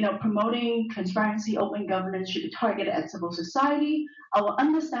promoting transparency, open governance should be targeted at civil society. Our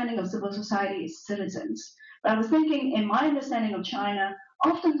understanding of civil society is citizens. But I was thinking, in my understanding of China,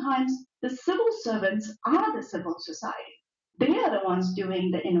 oftentimes the civil servants are the civil society. They are the ones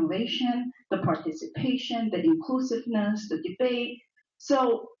doing the innovation, the participation, the inclusiveness, the debate.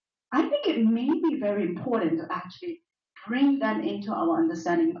 So I think it may be very important to actually bring them into our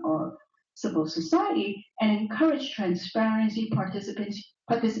understanding of civil society and encourage transparency,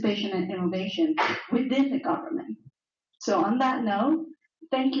 participation, and innovation within the government. So on that note,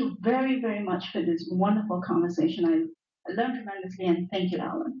 thank you very, very much for this wonderful conversation. I learned tremendously, and thank you,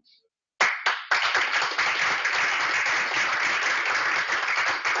 Alan.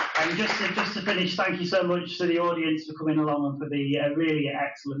 And just to finish, thank you so much to the audience for coming along and for the really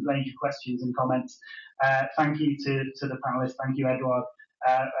excellent range of questions and comments. Thank you to the panelists. Thank you, Edward.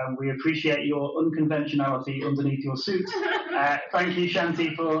 And we appreciate your unconventionality underneath your suit. Thank you,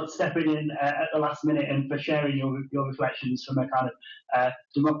 Shanti, for stepping in at the last minute and for sharing your reflections from a kind of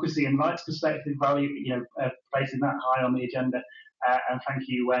democracy and rights perspective, placing that high on the agenda. And thank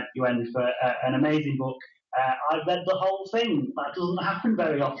you, Yuen, for an amazing book. I read the whole thing. That doesn't happen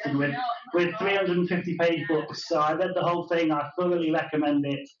very often with 350-page books. So I read the whole thing. I thoroughly recommend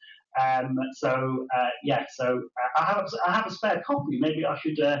it. So I have a spare copy. Maybe I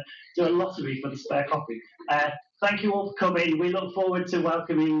should do a lottery for the spare copy. Thank you all for coming. We look forward to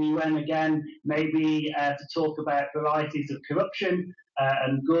welcoming Yuen again, maybe to talk about varieties of corruption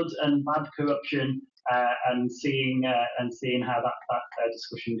and good and bad corruption, and seeing how that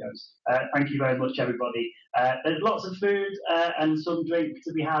discussion goes. Thank you very much, everybody. There's lots of food and some drink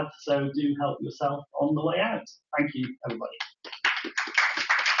to be had, so do help yourself on the way out. Thank you, everybody.